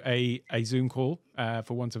to a Zoom call,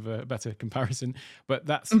 for want of a better comparison, but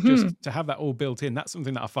that's just to have that all built in. That's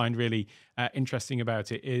something that I find really interesting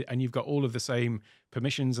about it, and you've got all of the same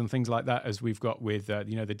permissions and things like that as we've got with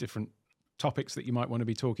the different topics that you might want to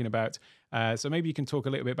be talking about. So maybe you can talk a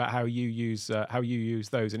little bit about how you use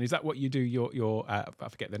those. And is that what you do? Your I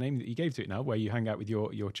forget the name that you gave to it now, where you hang out with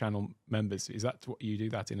your channel members. Is that what you do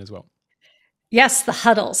that in as well? Yes, the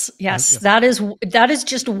huddles. Yes, Yes. that is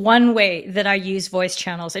just one way that I use voice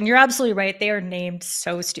channels. And you're absolutely right; they are named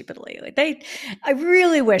so stupidly. I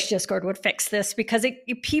really wish Discord would fix this because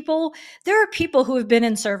there are people who have been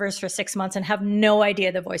in servers for 6 months and have no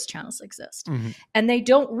idea that voice channels exist, Mm-hmm. and they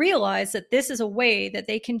don't realize that this is a way that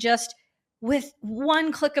they can just, with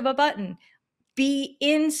one click of a button, be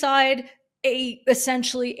inside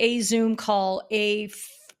essentially a Zoom call, a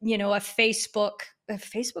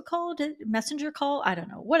Facebook call, messenger call, I don't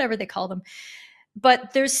know, whatever they call them.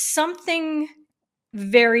 But there's something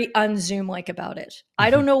very unzoom like about it. I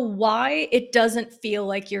Mm-hmm. don't know why it doesn't feel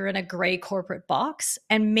like you're in a gray corporate box.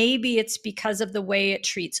 And maybe it's because of the way it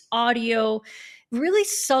treats audio, really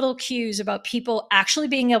subtle cues about people actually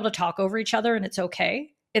being able to talk over each other and it's okay,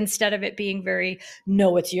 instead of it being very,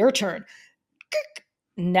 no, it's your turn.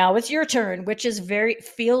 Now it's your turn, which is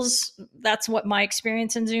feels, that's what my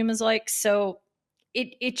experience in Zoom is like. So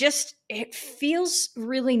it feels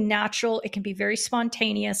really natural. It can be very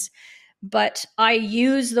spontaneous, but I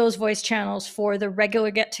use those voice channels for the regular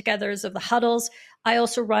get-togethers of the huddles. I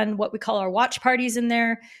also run what we call our watch parties in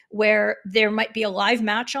there, where there might be a live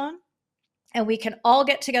match on, and we can all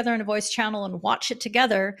get together in a voice channel and watch it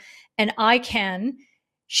together. And I can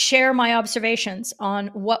share my observations on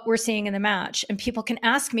what we're seeing in the match. And people can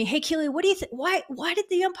ask me, hey, Keely, what do you think? Why did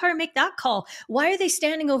the umpire make that call? Why are they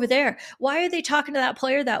standing over there? Why are they talking to that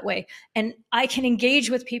player that way? And I can engage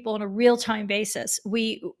with people on a real-time basis.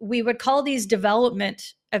 We would call these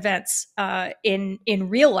development events in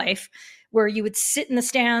real life, where you would sit in the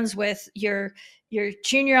stands with your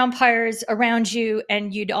junior umpires around you,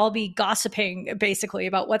 and you'd all be gossiping basically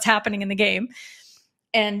about what's happening in the game,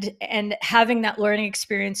 and having that learning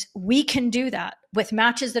experience. We can do that with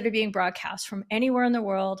matches that are being broadcast from anywhere in the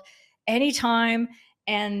world, anytime.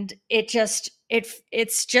 And it's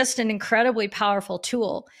just an incredibly powerful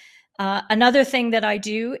tool. Another thing that I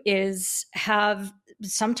do is have,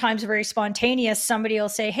 sometimes very spontaneous, somebody will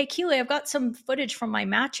say, hey, Keely, I've got some footage from my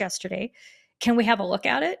match yesterday. Can we have a look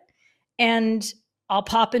at it? And I'll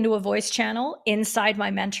pop into a voice channel inside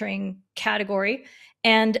my mentoring category,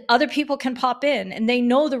 and other people can pop in, and they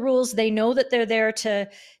know the rules. They know that they're there to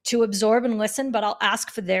absorb and listen, but I'll ask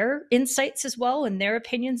for their insights as well and their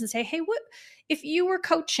opinions, and say, hey, what if you were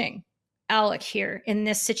coaching Alec here in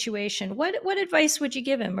this situation, what advice would you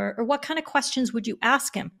give him, or what kind of questions would you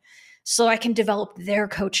ask him, so I can develop their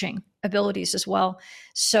coaching abilities as well.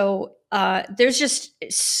 So there's just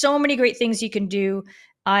so many great things you can do.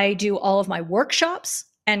 I do all of my workshops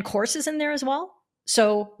and courses in there as well.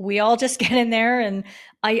 So we all just get in there, and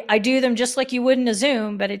I do them just like you would in a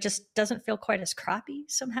Zoom, but it just doesn't feel quite as crappy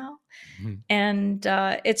somehow. Mm-hmm. And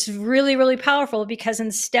it's really, really powerful, because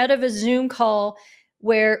instead of a Zoom call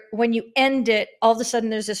where when you end it, all of a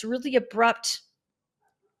sudden there's this really abrupt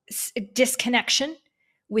disconnection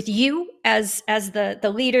with you as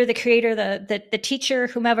the leader, the creator, the teacher,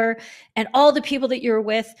 whomever, and all the people that you're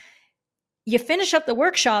with. You finish up the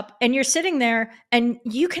workshop and you're sitting there, and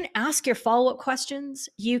you can ask your follow-up questions.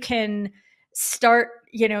 You can start,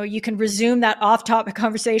 you can resume that off-topic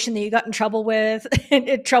conversation that you got in trouble with,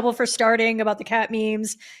 in trouble for starting about the cat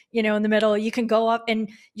memes, in the middle. You can go up, and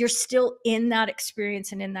you're still in that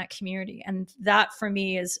experience and in that community. And that, for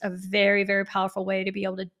me, is a very, very powerful way to be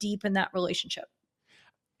able to deepen that relationship.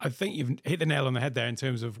 I think you've hit the nail on the head there in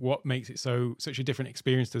terms of what makes it such a different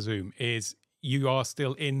experience to Zoom is you are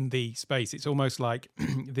still in the space. It's almost like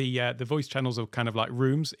the voice channels are kind of like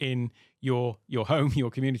rooms in your home,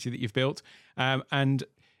 your community that you've built. And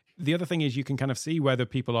the other thing is you can kind of see whether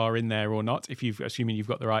people are in there or not, if assuming you've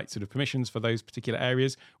got the right sort of permissions for those particular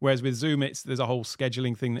areas. Whereas with Zoom, there's a whole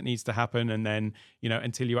scheduling thing that needs to happen, and then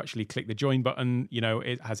until you actually click the join button,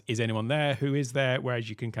 is anyone there? Who is there? Whereas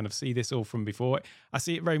you can kind of see this all from before. I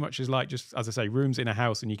see it very much as like, just as I say, rooms in a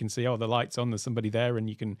house, and you can see, the lights on, there's somebody there, and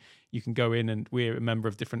you can go in, and we're a member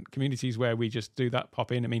of different communities where we just do that,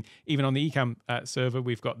 pop in. I mean, even on the Ecamm server,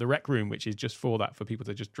 we've got the rec room, which is just for that, for people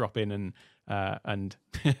to just drop in and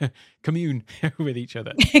commune with each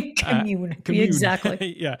other. Commune.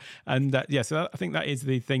 Exactly. Yeah, and so I think that is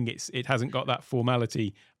the thing. It hasn't got that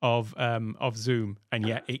formality of Zoom, and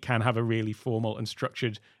yet it can have a really formal and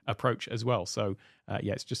structured approach as well. So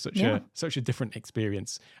it's just such a different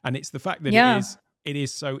experience, and it's the fact that it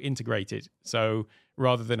is so integrated. So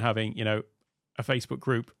rather than having a Facebook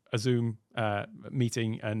group, a Zoom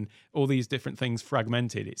meeting, and all these different things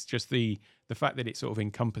fragmented, it's just the fact that it sort of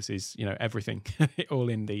encompasses everything all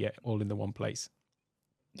in the one place.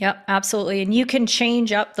 Yeah, absolutely. And you can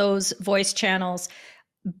change up those voice channels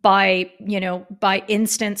by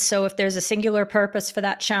instance. So if there's a singular purpose for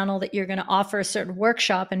that channel that you're going to offer a certain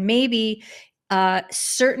workshop, and maybe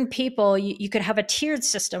certain people, you could have a tiered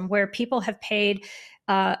system where people have paid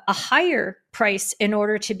a higher price in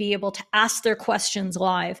order to be able to ask their questions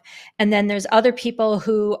live. And then there's other people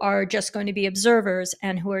who are just going to be observers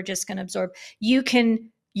and who are just going to absorb. You can,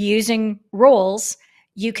 using roles,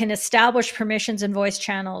 you can establish permissions and voice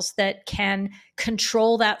channels that can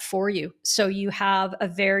control that for you. So you have a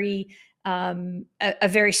very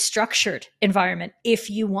structured environment. If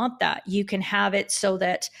you want that, you can have it so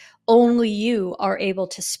that only you are able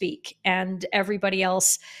to speak and everybody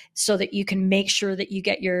else, so that you can make sure that you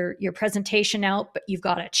get your presentation out, but you've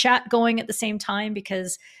got a chat going at the same time,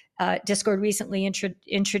 because Discord recently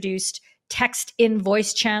introduced text in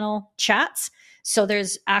voice channel chats. So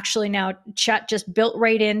there's actually now chat just built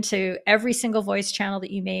right into every single voice channel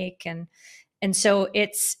that you make. And so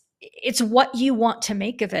it's what you want to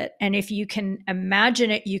make of it. And if you can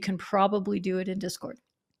imagine it, you can probably do it in Discord.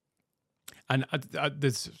 And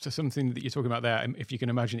there's something that you're talking about there. If you can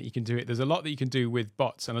imagine it, you can do it. There's a lot that you can do with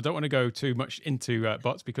bots. And I don't want to go too much into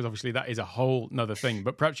bots, because obviously that is a whole nother thing.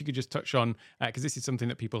 But perhaps you could just touch on, because this is something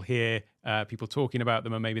that people hear, people talking about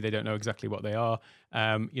them, and maybe they don't know exactly what they are.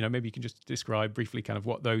 Maybe you can just describe briefly kind of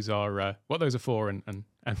what those are for, and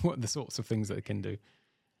what the sorts of things that they can do.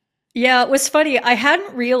 Yeah, it was funny. I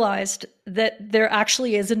hadn't realized that there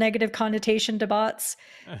actually is a negative connotation to bots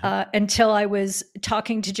until I was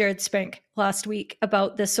talking to Jared Spink last week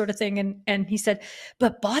about this sort of thing. And he said,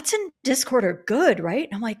 but bots in Discord are good, right?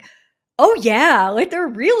 And I'm like, oh yeah, like they're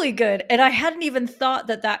really good. And I hadn't even thought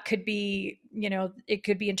that could be, it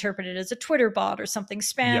could be interpreted as a Twitter bot or something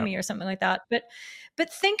spammy or something like that.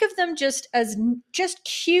 But think of them just as just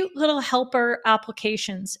cute little helper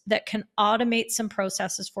applications that can automate some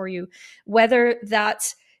processes for you, whether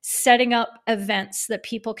that's setting up events that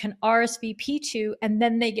people can RSVP to, and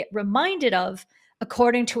then they get reminded of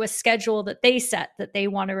according to a schedule that they set, that they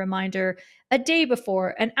want a reminder a day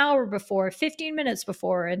before, an hour before, 15 minutes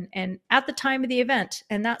before, and at the time of the event,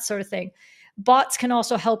 and that sort of thing. Bots can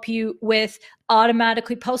also help you with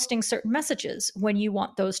automatically posting certain messages when you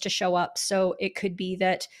want those to show up. So it could be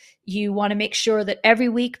that you want to make sure that every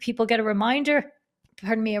week people get a reminder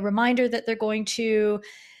that they're going to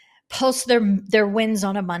post their wins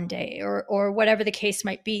on a Monday, or whatever the case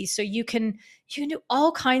might be. So you can do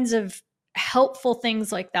all kinds of helpful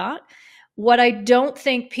things like that. What I don't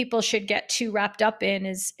think people should get too wrapped up in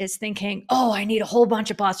is thinking, oh, I need a whole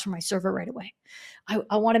bunch of bots for my server right away.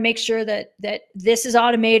 I want to make sure that this is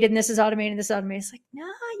automated and this is automated and this is automated. It's like, nah,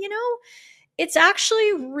 it's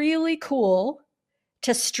actually really cool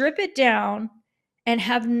to strip it down and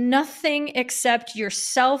have nothing except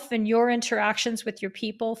yourself and your interactions with your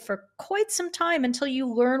people for quite some time, until you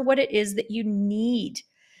learn what it is that you need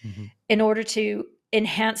in order to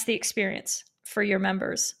enhance the experience for your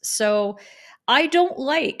members. So I don't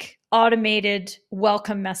like automated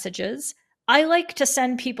welcome messages. I like to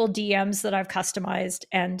send people DMs that I've customized,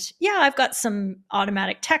 and I've got some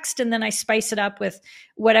automatic text, and then I spice it up with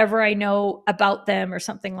whatever I know about them or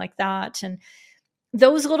something like that. And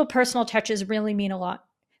those little personal touches really mean a lot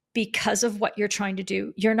because of what you're trying to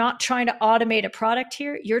do. You're not trying to automate a product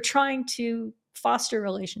here. You're trying to foster a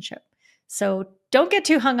relationship. So don't get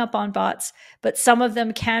too hung up on bots, but some of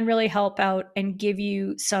them can really help out and give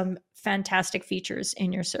you some fantastic features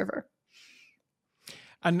in your server.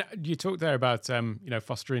 And you talked there about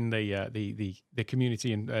fostering the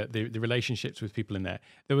community and the relationships with people in there.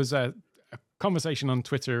 There was a conversation on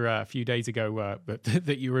Twitter a few days ago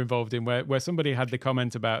that you were involved in, where somebody had the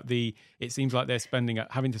comment about it seems like they're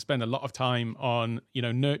having to spend a lot of time on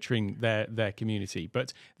nurturing their community,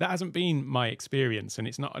 but that hasn't been my experience, and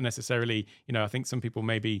it's not necessarily I think some people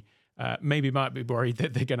maybe might be worried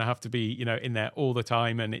that they're going to have to be in there all the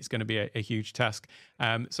time, and it's going to be a huge task.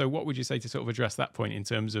 So what would you say to sort of address that point in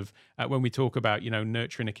terms of when we talk about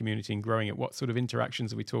nurturing a community and growing it, what sort of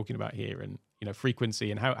interactions are we talking about here, and frequency,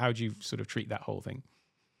 and how do you sort of treat that whole thing?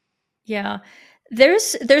 Yeah,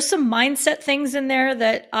 there's some mindset things in there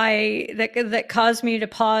that caused me to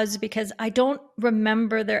pause, because I don't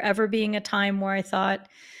remember there ever being a time where I thought,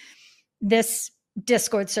 this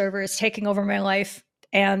Discord server is taking over my life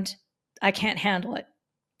and I can't handle it.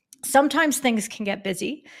 Sometimes things can get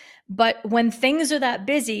busy, but when things are that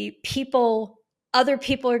busy, other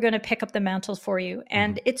people are going to pick up the mantle for you.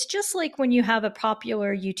 And it's just like when you have a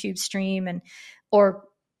popular YouTube stream, or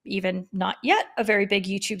even not yet a very big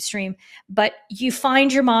YouTube stream, but you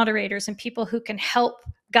find your moderators and people who can help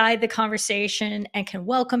guide the conversation and can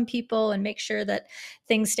welcome people and make sure that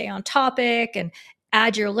things stay on topic and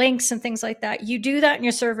add your links and things like that. You do that in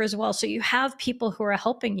your server as well. So you have people who are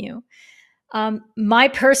helping you. My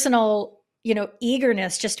personal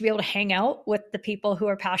eagerness just to be able to hang out with the people who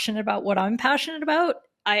are passionate about what I'm passionate about,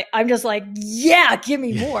 I'm just like, yeah, give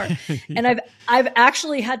me more. And I've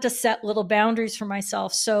actually had to set little boundaries for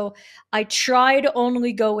myself. So I try to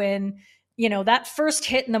only go in, that first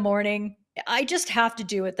hit in the morning. I just have to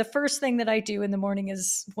do it. The first thing that I do in the morning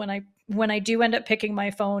is when I do end up picking my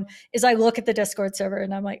phone is I look at the Discord server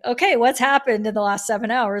and I'm like, okay, what's happened in the last 7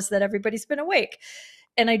 hours that everybody's been awake?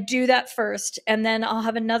 And I do that first. And then I'll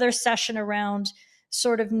have another session around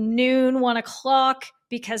sort of noon, 1:00,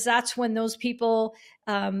 because that's when those people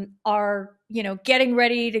are, getting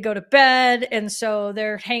ready to go to bed. And so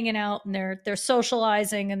they're hanging out and they're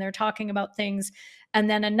socializing and they're talking about things. And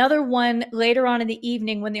then another one later on in the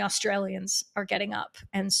evening when the Australians are getting up.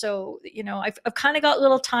 And so, I've kind of got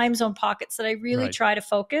little time zone pockets that I really try to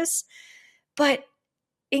focus. But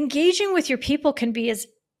engaging with your people can be as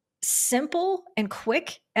simple and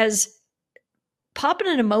quick as popping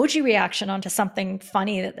an emoji reaction onto something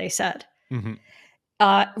funny that they said.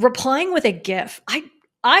 Replying with a GIF.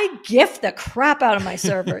 I GIF the crap out of my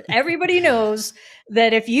server. Everybody knows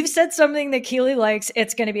that if you've said something that Keely likes,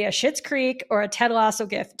 it's going to be a Schitt's Creek or a Ted Lasso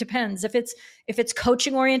GIF. Depends. If it's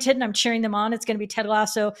coaching oriented and I'm cheering them on, it's going to be Ted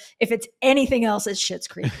Lasso. If it's anything else, it's Schitt's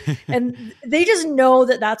Creek. And they just know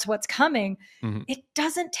that that's what's coming. It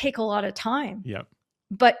doesn't take a lot of time. Yeah.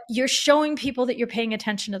 But you're showing people that you're paying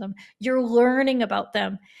attention to them. You're learning about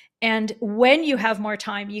them. And when you have more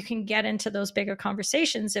time, you can get into those bigger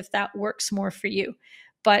conversations if that works more for you.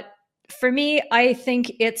 But for me, I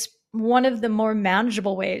think it's one of the more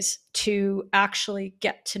manageable ways to actually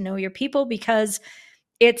get to know your people because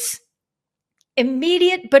it's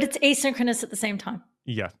immediate, but it's asynchronous at the same time.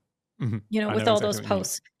 Yeah. With all those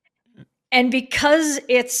posts. And because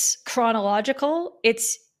it's chronological,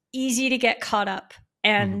 it's easy to get caught up.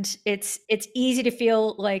 And it's easy to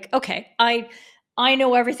feel like, okay, I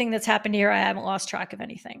know everything that's happened here. I haven't lost track of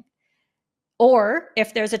anything. Or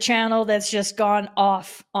if there's a channel that's just gone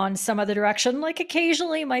off on some other direction, like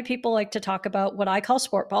occasionally my people like to talk about what I call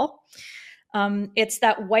sport ball. It's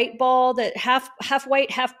that white ball that half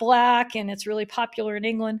white, half black, and it's really popular in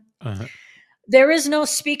England. There is no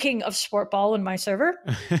speaking of sport ball in my server,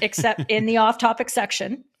 except in the off-topic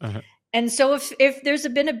section. And so if there's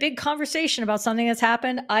been a big conversation about something that's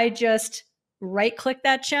happened, I just right-click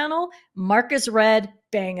that channel, mark as read,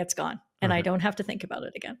 bang, it's gone. And I don't have to think about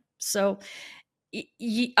it again. So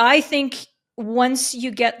I think once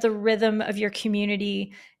you get the rhythm of your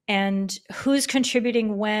community and who's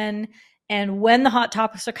contributing when, and when the hot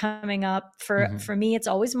topics are coming up, for me, it's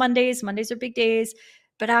always Mondays. Mondays are big days.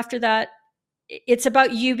 But after that, it's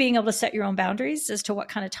about you being able to set your own boundaries as to what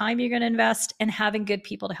kind of time you're going to invest and having good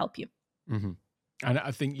people to help you. And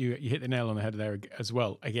I think you hit the nail on the head there as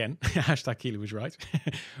well. Again, hashtag Keely was right.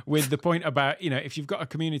 With the point about, if you've got a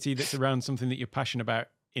community that's around something that you're passionate about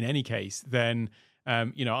in any case, then,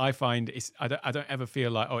 I find I don't ever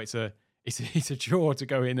feel like, it's a chore to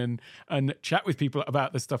go in and chat with people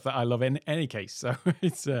about the stuff that I love in any case. So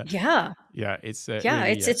it's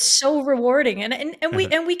it's so rewarding, and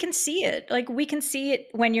we can see it. Like we can see it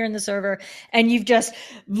when you're in the server and you've just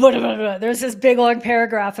there's this big long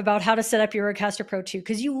paragraph about how to set up your Rodecaster Pro 2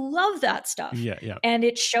 because you love that stuff. And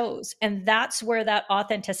it shows, and that's where that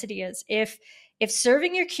authenticity is. If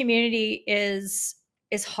serving your community is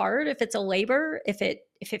hard, if it's a labor, if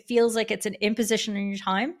it feels like it's an imposition on your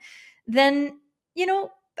time, then,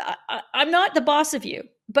 I'm not the boss of you,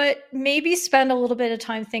 but maybe spend a little bit of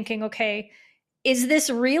time thinking, okay, is this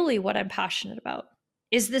really what I'm passionate about?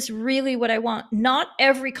 Is this really what I want? Not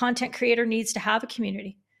every content creator needs to have a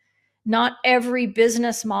community. Not every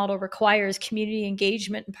business model requires community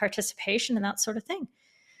engagement and participation and that sort of thing.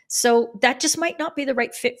 So that just might not be the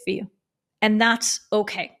right fit for you. And that's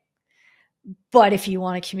okay. But if you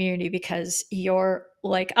want a community because you're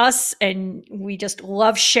like us and we just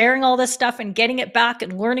love sharing all this stuff and getting it back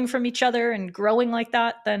and learning from each other and growing like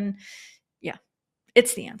that, then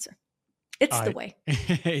it's the answer. It's the way.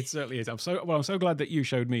 It certainly is. I'm so glad that you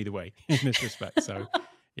showed me the way in this respect. So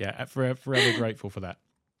forever grateful for that.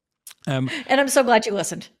 And I'm so glad you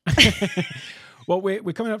listened. Well, we're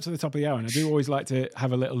coming up to the top of the hour, and I do always like to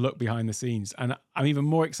have a little look behind the scenes. And I'm even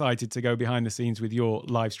more excited to go behind the scenes with your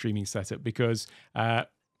live streaming setup because,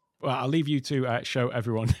 I'll leave you to show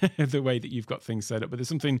everyone the way that you've got things set up. But there's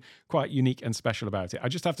something quite unique and special about it. I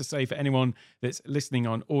just have to say, for anyone that's listening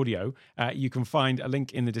on audio, you can find a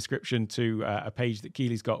link in the description to a page that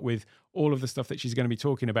Keely's got with all of the stuff that she's going to be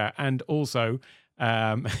talking about, and also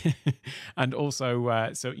Um, and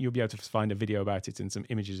also, so you'll be able to find a video about it and some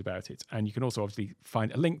images about it. And you can also obviously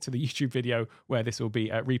find a link to the YouTube video where this will be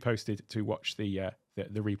reposted to watch the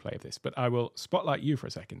replay of this. But I will spotlight you for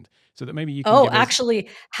a second so that maybe you can give us... actually,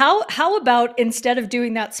 how about instead of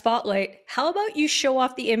doing that spotlight, how about you show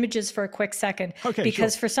off the images for a quick second? Okay,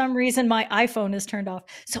 because sure. For some reason my iPhone is turned off.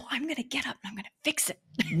 So I'm going to get up and I'm going to fix it.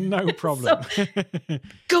 No problem. So,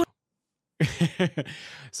 go.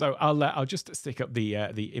 So I'll just stick up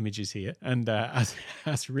the images here, and as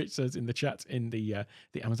Rich says in the chat in the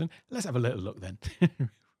Amazon, let's have a little look then,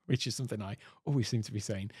 which is something I always seem to be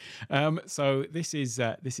saying. So this is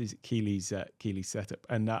Keely's setup,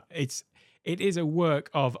 and it is a work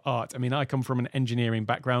of art. I mean, I come from an engineering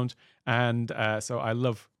background, and so I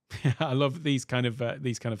love I love these kind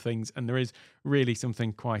of things, and there is really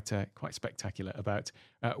something quite spectacular about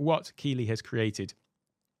what Keely has created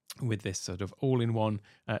with this sort of all-in-one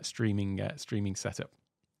streaming setup.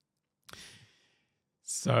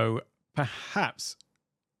 So perhaps,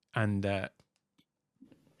 and there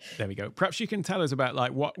we go. Perhaps you can tell us about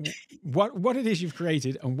like what it is you've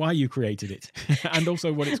created and why you created it, and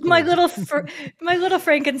also what it's called. My little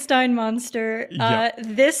Frankenstein monster. Yep.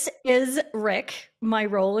 This is Rick, my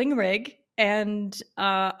rolling rig. And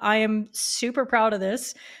I am super proud of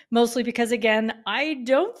this, mostly because, again, I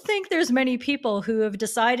don't think there's many people who have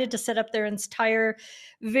decided to set up their entire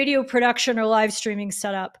video production or live streaming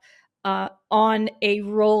setup on a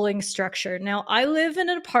rolling structure. Now, I live in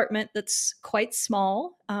an apartment that's quite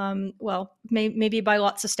small. Well, maybe by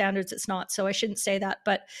lots of standards, it's not, so I shouldn't say that.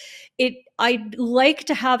 But I like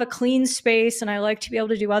to have a clean space, and I like to be able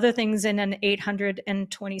to do other things in an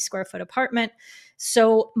 820 square foot apartment.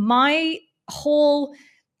 So my whole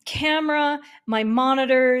camera, my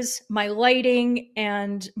monitors, my lighting,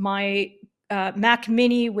 and my Mac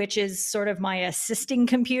Mini, which is sort of my assisting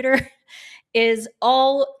computer, is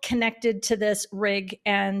all connected to this rig.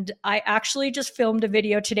 And I actually just filmed a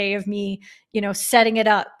video today of me, setting it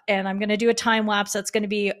up. And I'm going to do a time lapse that's going to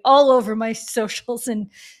be all over my socials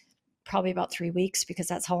in probably about 3 weeks, because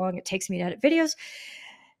that's how long it takes me to edit videos.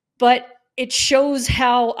 But it shows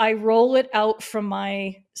how I roll it out from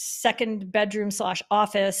my second bedroom /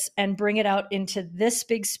 office and bring it out into this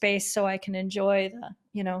big space so I can enjoy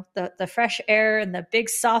the fresh air and the big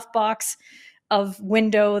softbox of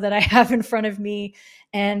window that I have in front of me.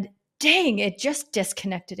 And dang, it just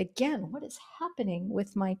disconnected again. What is happening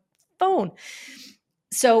with my phone?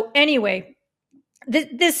 So anyway,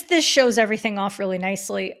 this shows everything off really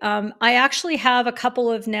nicely. I actually have a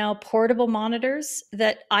couple of now portable monitors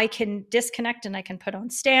that I can disconnect and I can put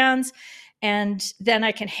on stands, and then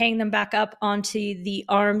I can hang them back up onto the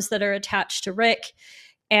arms that are attached to Rick.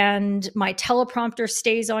 And my teleprompter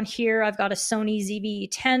stays on here. I've got a Sony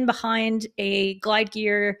ZV-10 behind a Glide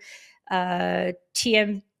Gear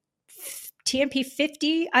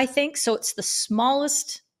TMP50, I think. So it's the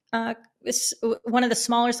smallest, it's one of the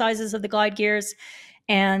smaller sizes of the Glide Gears,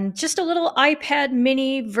 and just a little iPad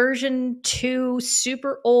mini version 2,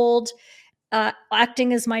 super old,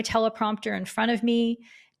 acting as my teleprompter in front of me.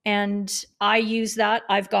 And I use that.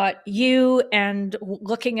 I've got you and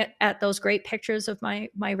looking at those great pictures of my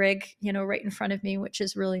rig, right in front of me, which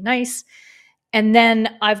is really nice. And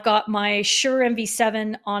then I've got my Shure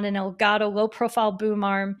MV7 on an Elgato low profile boom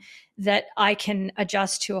arm that I can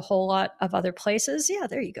adjust to a whole lot of other places. Yeah,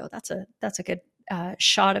 there you go. That's a good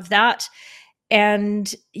shot of that.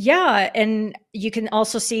 And yeah, and you can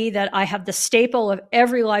also see that I have the staple of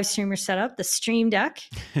every live streamer setup, the Stream Deck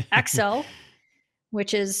XL,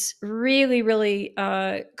 which is really, really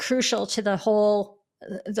crucial to the whole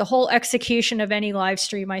execution of any live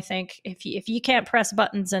stream. I think if you can't press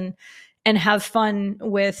buttons and have fun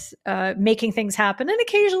with making things happen, and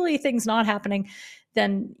occasionally things not happening,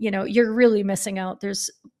 then you're really missing out. There's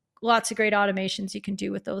lots of great automations you can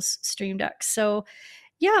do with those Stream Decks. So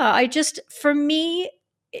yeah, for me,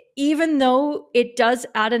 even though it does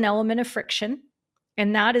add an element of friction,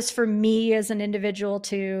 and that is for me as an individual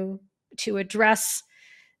to address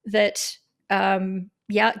that,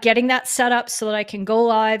 getting that set up so that I can go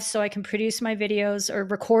live, so I can produce my videos or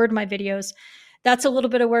record my videos. That's a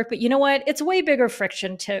little bit of work, but you know what? It's way bigger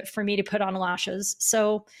friction for me to put on lashes.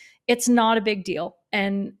 So it's not a big deal.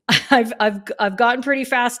 And I've gotten pretty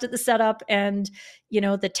fast at the setup and,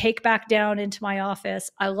 the take back down into my office.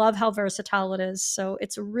 I love how versatile it is. So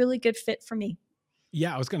it's a really good fit for me.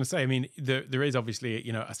 Yeah, I was going to say, I mean, there is obviously,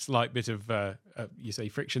 a slight bit of, you say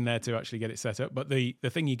friction there to actually get it set up. But the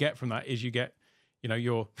thing you get from that is you get,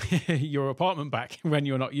 your your apartment back when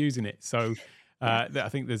you're not using it. So I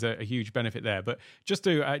think there's a huge benefit there. But just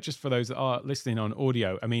for those that are listening on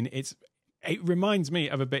audio, I mean, It reminds me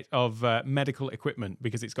of a bit of medical equipment,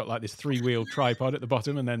 because it's got like this 3-wheel tripod at the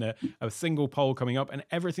bottom, and then a single pole coming up, and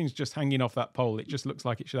everything's just hanging off that pole. It just looks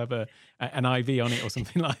like it should have an IV on it or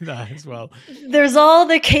something like that as well. There's all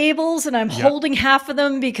the cables, and I'm holding half of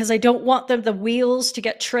them because I don't want the wheels to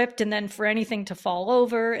get tripped and then for anything to fall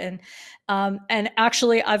over. And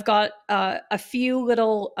actually, I've got a few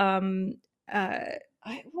little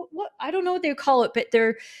I don't know what they call it, but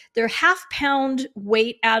they're half-pound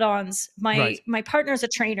weight add-ons. My partner's a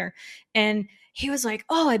trainer, and he was like,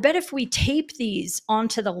 "Oh, I bet if we tape these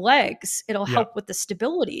onto the legs, it'll help with the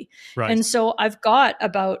stability." Right. And so I've got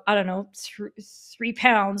about, I don't know, 3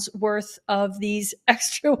 pounds worth of these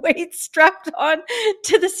extra weights strapped on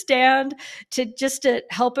to the stand to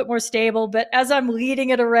help it more stable. But as I'm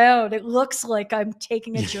leading it around, it looks like I'm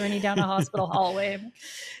taking a journey down a hospital hallway.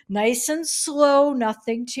 Nice and slow,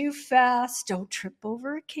 nothing too fast. Don't trip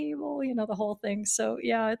over a cable, the whole thing. So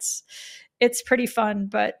yeah, it's pretty fun,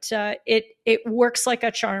 but it works like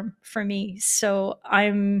a charm for me. So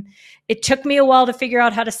it took me a while to figure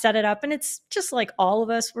out how to set it up. And it's just like all of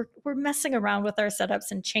us, we're messing around with our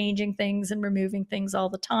setups and changing things and removing things all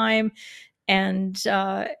the time. And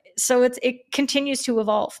so it continues to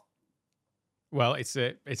evolve. Well, it's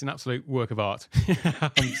an absolute work of art.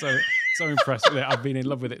 I'm so impressed with it. I've been in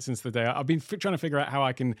love with it since the day. I've been trying to figure out how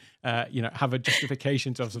I can, have a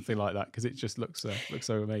justification to have something like that, because it just looks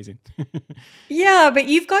so amazing. Yeah, but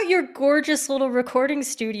you've got your gorgeous little recording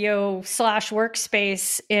studio /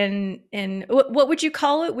 workspace in what would you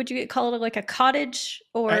call it? Would you call it like a cottage,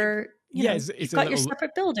 or? It's got your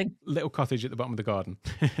separate building. Little cottage at the bottom of the garden.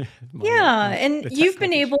 And you've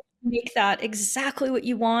been able to make that exactly what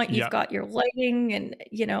you want. You've got your lighting and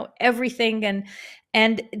everything,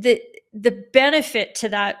 and the benefit to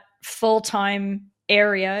that full-time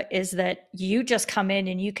area is that you just come in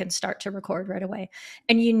and you can start to record right away,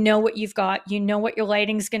 and what you've got, what your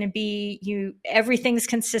lighting's going to be, everything's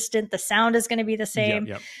consistent, the sound is going to be the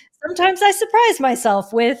same. Sometimes I surprise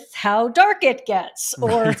myself with how dark it gets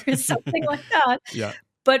or something like that.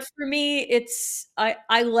 But for me,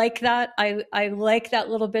 I like that. I like that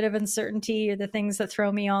little bit of uncertainty, or the things that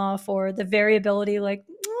throw me off, or the variability, like,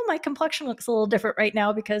 oh, my complexion looks a little different right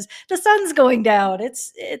now because the sun's going down.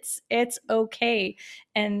 It's okay.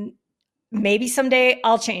 And maybe someday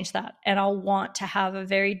I'll change that, and I'll want to have a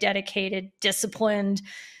very dedicated, disciplined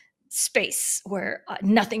space where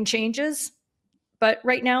nothing changes. But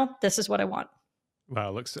right now, this is what I want.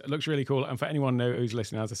 Well, it looks really cool. And for anyone who's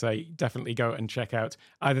listening, as I say, definitely go and check out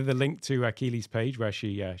either the link to Keely's page where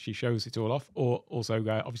she shows it all off, or also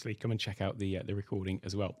obviously come and check out the recording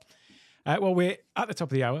as well. Well, we're at the top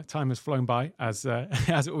of the hour. Time has flown by, as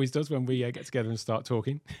it always does when we get together and start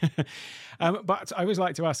talking. But I always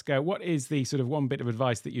like to ask, what is the sort of one bit of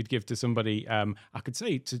advice that you'd give to somebody, I could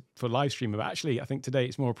say for live streamer, but actually I think today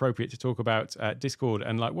it's more appropriate to talk about Discord.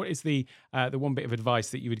 And like, what is the one bit of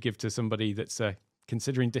advice that you would give to somebody that's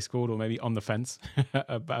considering Discord, or maybe on the fence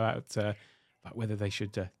about whether they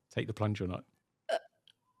should take the plunge or not?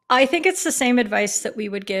 I think it's the same advice that we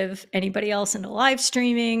would give anybody else into live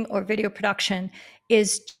streaming or video production,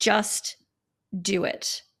 is just do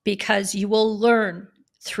it, because you will learn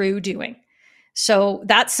through doing. So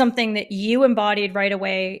that's something that you embodied right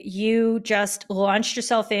away. You just launched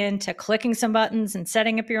yourself into clicking some buttons and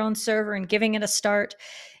setting up your own server and giving it a start.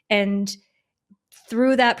 And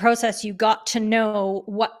through that process, you got to know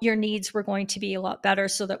what your needs were going to be a lot better,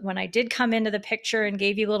 so that when I did come into the picture and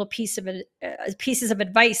gave you little pieces of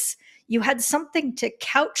advice, you had something to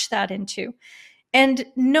couch that into. And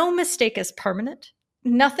no mistake is permanent.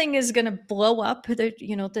 Nothing is going to blow up.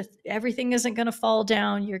 Everything isn't going to fall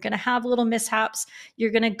down. You're going to have little mishaps.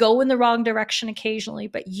 You're going to go in the wrong direction occasionally,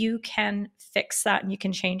 but you can fix that and you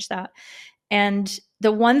can change that. And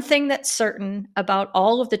the one thing that's certain about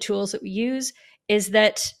all of the tools that we use is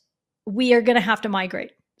that we are going to have to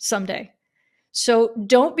migrate someday. So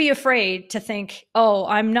don't be afraid to think, oh,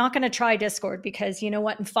 I'm not going to try Discord because you know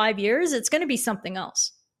what? In 5 years, it's going to be something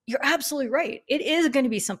else. You're absolutely right. It is going to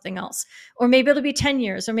be something else. Or maybe it'll be 10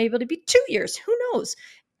 years, or maybe it'll be 2 years. Who knows?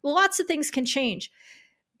 Lots of things can change.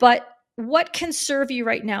 But what can serve you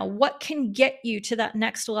right now? What can get you to that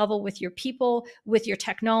next level with your people, with your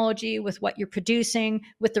technology, with what you're producing,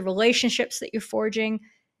 with the relationships that you're forging?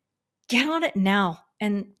 Get on it now,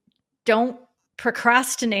 and don't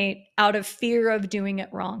procrastinate out of fear of doing it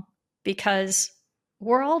wrong, because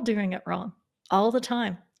we're all doing it wrong all the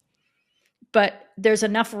time. But there's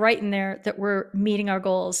enough right in there that we're meeting our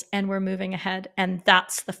goals and we're moving ahead. And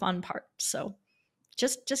that's the fun part. So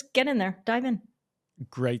just get in there, dive in.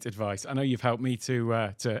 Great advice. I know you've helped me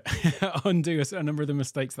to undo a number of the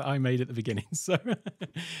mistakes that I made at the beginning. So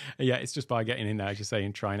yeah, it's just by getting in there, as you say,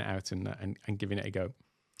 and trying it out and giving it a go.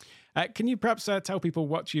 Can you perhaps tell people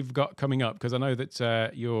what you've got coming up? Because I know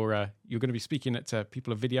that you're going to be speaking at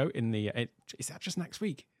People of Video in the. Is that just next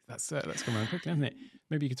week? That's coming around quickly, isn't it?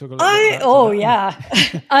 Maybe you could talk a little bit about that.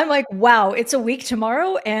 Yeah. I'm like, wow, it's a week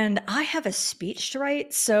tomorrow and I have a speech to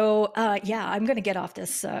write. So yeah, I'm going to get off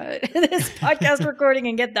this this podcast recording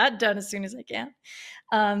and get that done as soon as I can.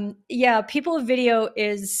 Yeah, People of Video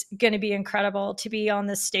is going to be incredible to be on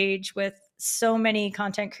this stage with so many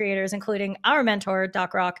content creators, including our mentor,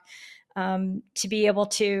 Doc Rock, to be able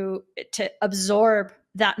to absorb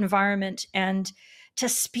that environment and to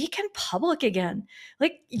speak in public again.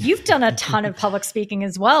 Like, you've done a ton of public speaking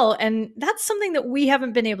as well. And that's something that we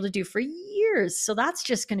haven't been able to do for years. So that's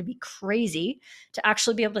just going to be crazy to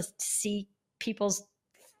actually be able to see people's,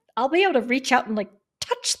 I'll be able to reach out and like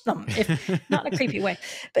touch them, if not in a creepy way,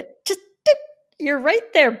 but just you're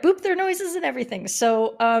right there, boop their noises and everything.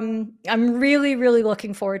 So I'm really, really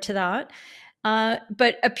looking forward to that.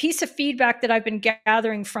 But a piece of feedback that I've been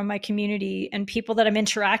gathering from my community and people that I'm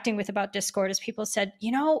interacting with about Discord is people said,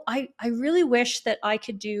 I really wish that I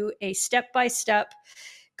could do a step-by-step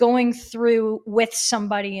going through with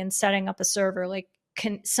somebody and setting up a server. Like,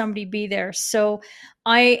 can somebody be there? So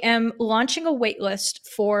I am launching a wait list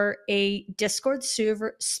for a Discord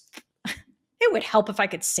server. It would help if I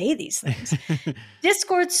could say these things.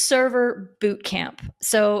 Discord server bootcamp.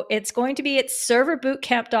 So it's going to be at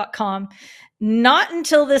serverbootcamp.com. Not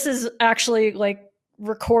until this is actually like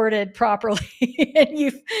recorded properly and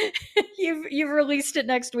you've released it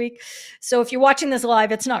next week. So if you're watching this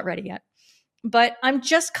live, it's not ready yet. But I'm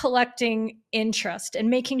just collecting interest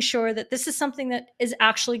and making sure that this is something that is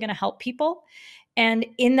actually going to help people. And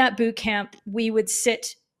in that bootcamp, we would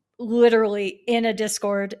sit literally in a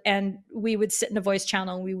Discord and we would sit in a voice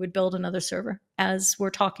channel and we would build another server as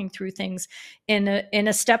we're talking through things in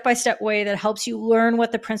a step-by-step way that helps you learn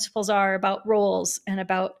what the principles are about roles and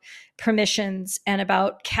about permissions and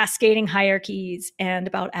about cascading hierarchies and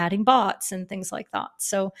about adding bots and things like that.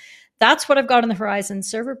 So that's what I've got on the horizon,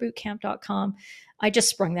 serverbootcamp.com. I just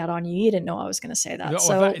sprung that on you. You didn't know I was going to say that.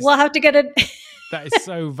 So we'll have to get it. That is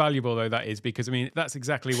so valuable, though, that is, because, I mean, that's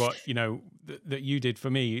exactly what, that you did for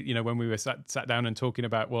me, when we were sat down and talking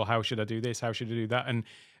about, well, how should I do this? How should I do that? And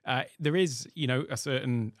there is, a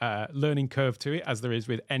certain learning curve to it, as there is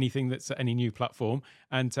with anything that's any new platform.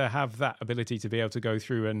 And to have that ability to be able to go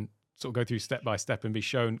through and sort of go through step by step and be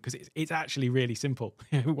shown, because it's actually really simple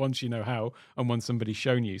once you know how and once somebody's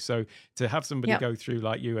shown you. So to have somebody go through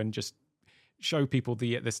like you and just show people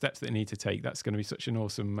the steps that they need to take, that's going to be such an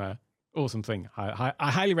awesome thing. I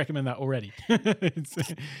highly recommend that already.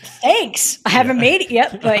 Thanks. I haven't made it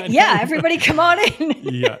yet, but yeah, everybody come on in.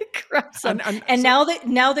 Yeah. And so,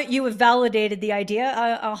 now that you have validated the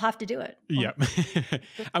idea, I'll have to do it. Yeah.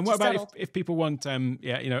 And what about if people want,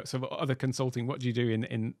 sort of other consulting, what do you do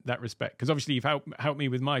in that respect? Because obviously you've helped me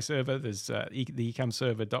with my server. There's the Ecamm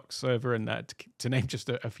server, Docs server, and to name just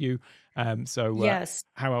a few. Yes.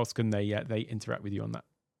 How else can they interact with you on that?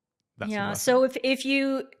 So if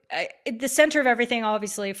you the center of everything,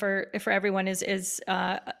 obviously for everyone is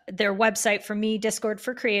their website. For me,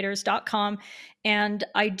 discordforcreators.com, and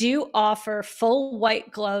I do offer full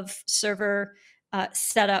white glove server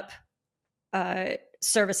setup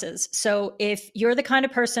services. So if you're the kind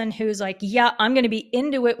of person who's like, yeah, I'm going to be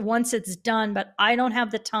into it once it's done, but I don't have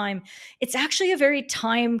the time, it's actually a very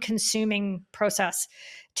time consuming process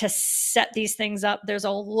to set these things up. There's a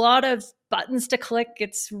lot of buttons to click.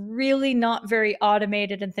 It's really not very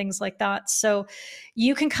automated and things like that. So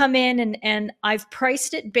you can come in and I've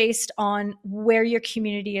priced it based on where your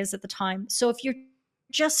community is at the time. So if you're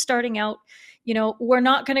just starting out, we're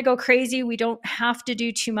not going to go crazy. We don't have to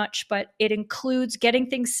do too much, but it includes getting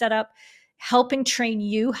things set up, helping train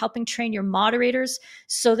your moderators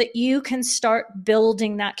so that you can start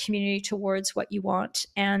building that community towards what you want.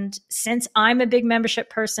 And since I'm a big membership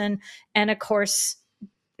person and of course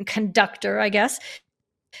conductor, I guess,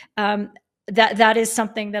 that is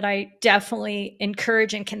something that I definitely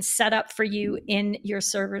encourage and can set up for you in your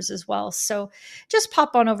servers as well. So just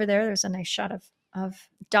pop on over there. There's a nice shot of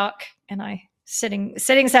Doc and I sitting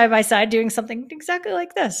side by side doing something exactly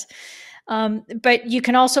like this. But you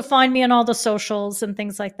can also find me on all the socials and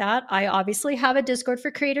things like that. I obviously have a Discord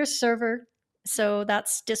for Creators server. So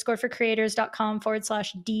that's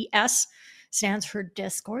discordforcreators.com/DS, stands for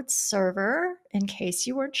Discord server, in case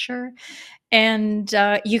you weren't sure. And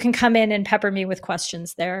you can come in and pepper me with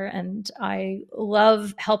questions there. And I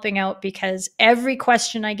love helping out because every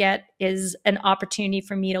question I get is an opportunity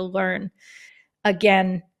for me to learn.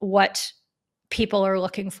 again, what people are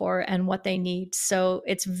looking for and what they need. So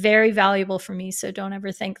it's very valuable for me. So don't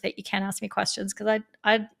ever think that you can't ask me questions, because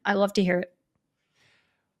I love to hear it.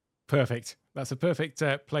 Perfect. That's a perfect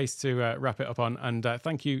place to wrap it up on. And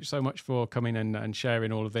thank you so much for coming and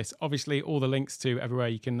sharing all of this. Obviously, all the links to everywhere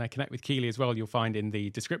you can connect with Keely as well, you'll find in the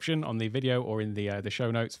description on the video or in the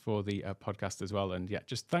show notes for the podcast as well. And yeah,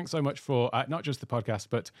 just thanks so much for not just the podcast,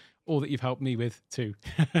 but all that you've helped me with too.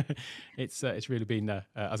 It's really been,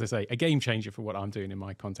 as I say, a game changer for what I'm doing in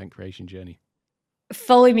my content creation journey.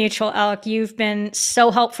 Fully mutual, Alec. You've been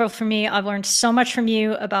so helpful for me. I've learned so much from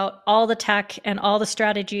you about all the tech and all the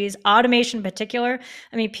strategies, automation in particular.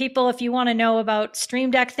 I mean, people, if you want to know about Stream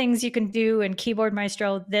Deck things you can do and Keyboard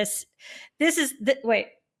Maestro, this is the, wait.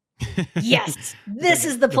 Yes, this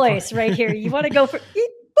is the place right here. You want to go for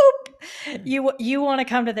boop. You want to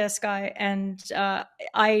come to this guy, and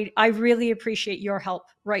I really appreciate your help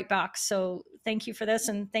right back. So thank you for this,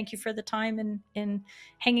 and thank you for the time in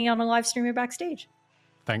hanging out on a live streamer backstage.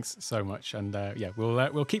 Thanks so much, and yeah,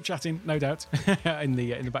 we'll keep chatting, no doubt, in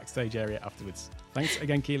the backstage area afterwards. Thanks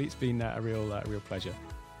again, Keely. It's been a real pleasure.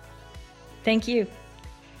 Thank you.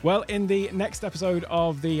 Well, in the next episode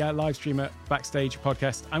of the Live Streamer Backstage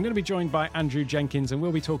podcast, I'm going to be joined by Andrew Jenkins, and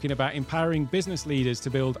we'll be talking about empowering business leaders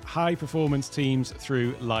to build high-performance teams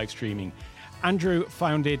through live streaming. Andrew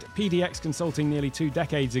founded PDX Consulting nearly 2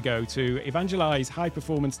 decades ago to evangelize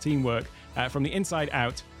high-performance teamwork from the inside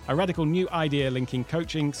out, a radical new idea linking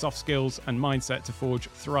coaching, soft skills, and mindset to forge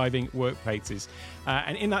thriving workplaces.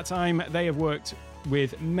 And in that time, they have worked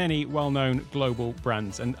with many well-known global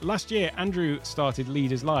brands. And last year, Andrew started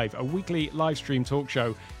Leaders Live, a weekly live stream talk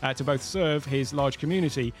show to both serve his large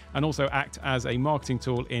community and also act as a marketing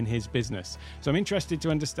tool in his business. So I'm interested to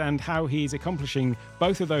understand how he's accomplishing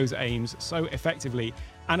both of those aims so effectively,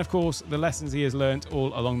 and of course, the lessons he has learned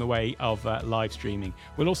all along the way of live streaming.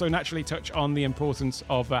 We'll also naturally touch on the importance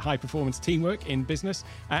of high-performance teamwork in business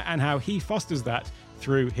and how he fosters that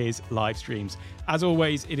through his live streams. As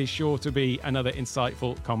always, it is sure to be another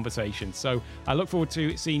insightful conversation. So I look forward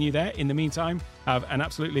to seeing you there. In the meantime, have an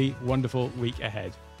absolutely wonderful week ahead.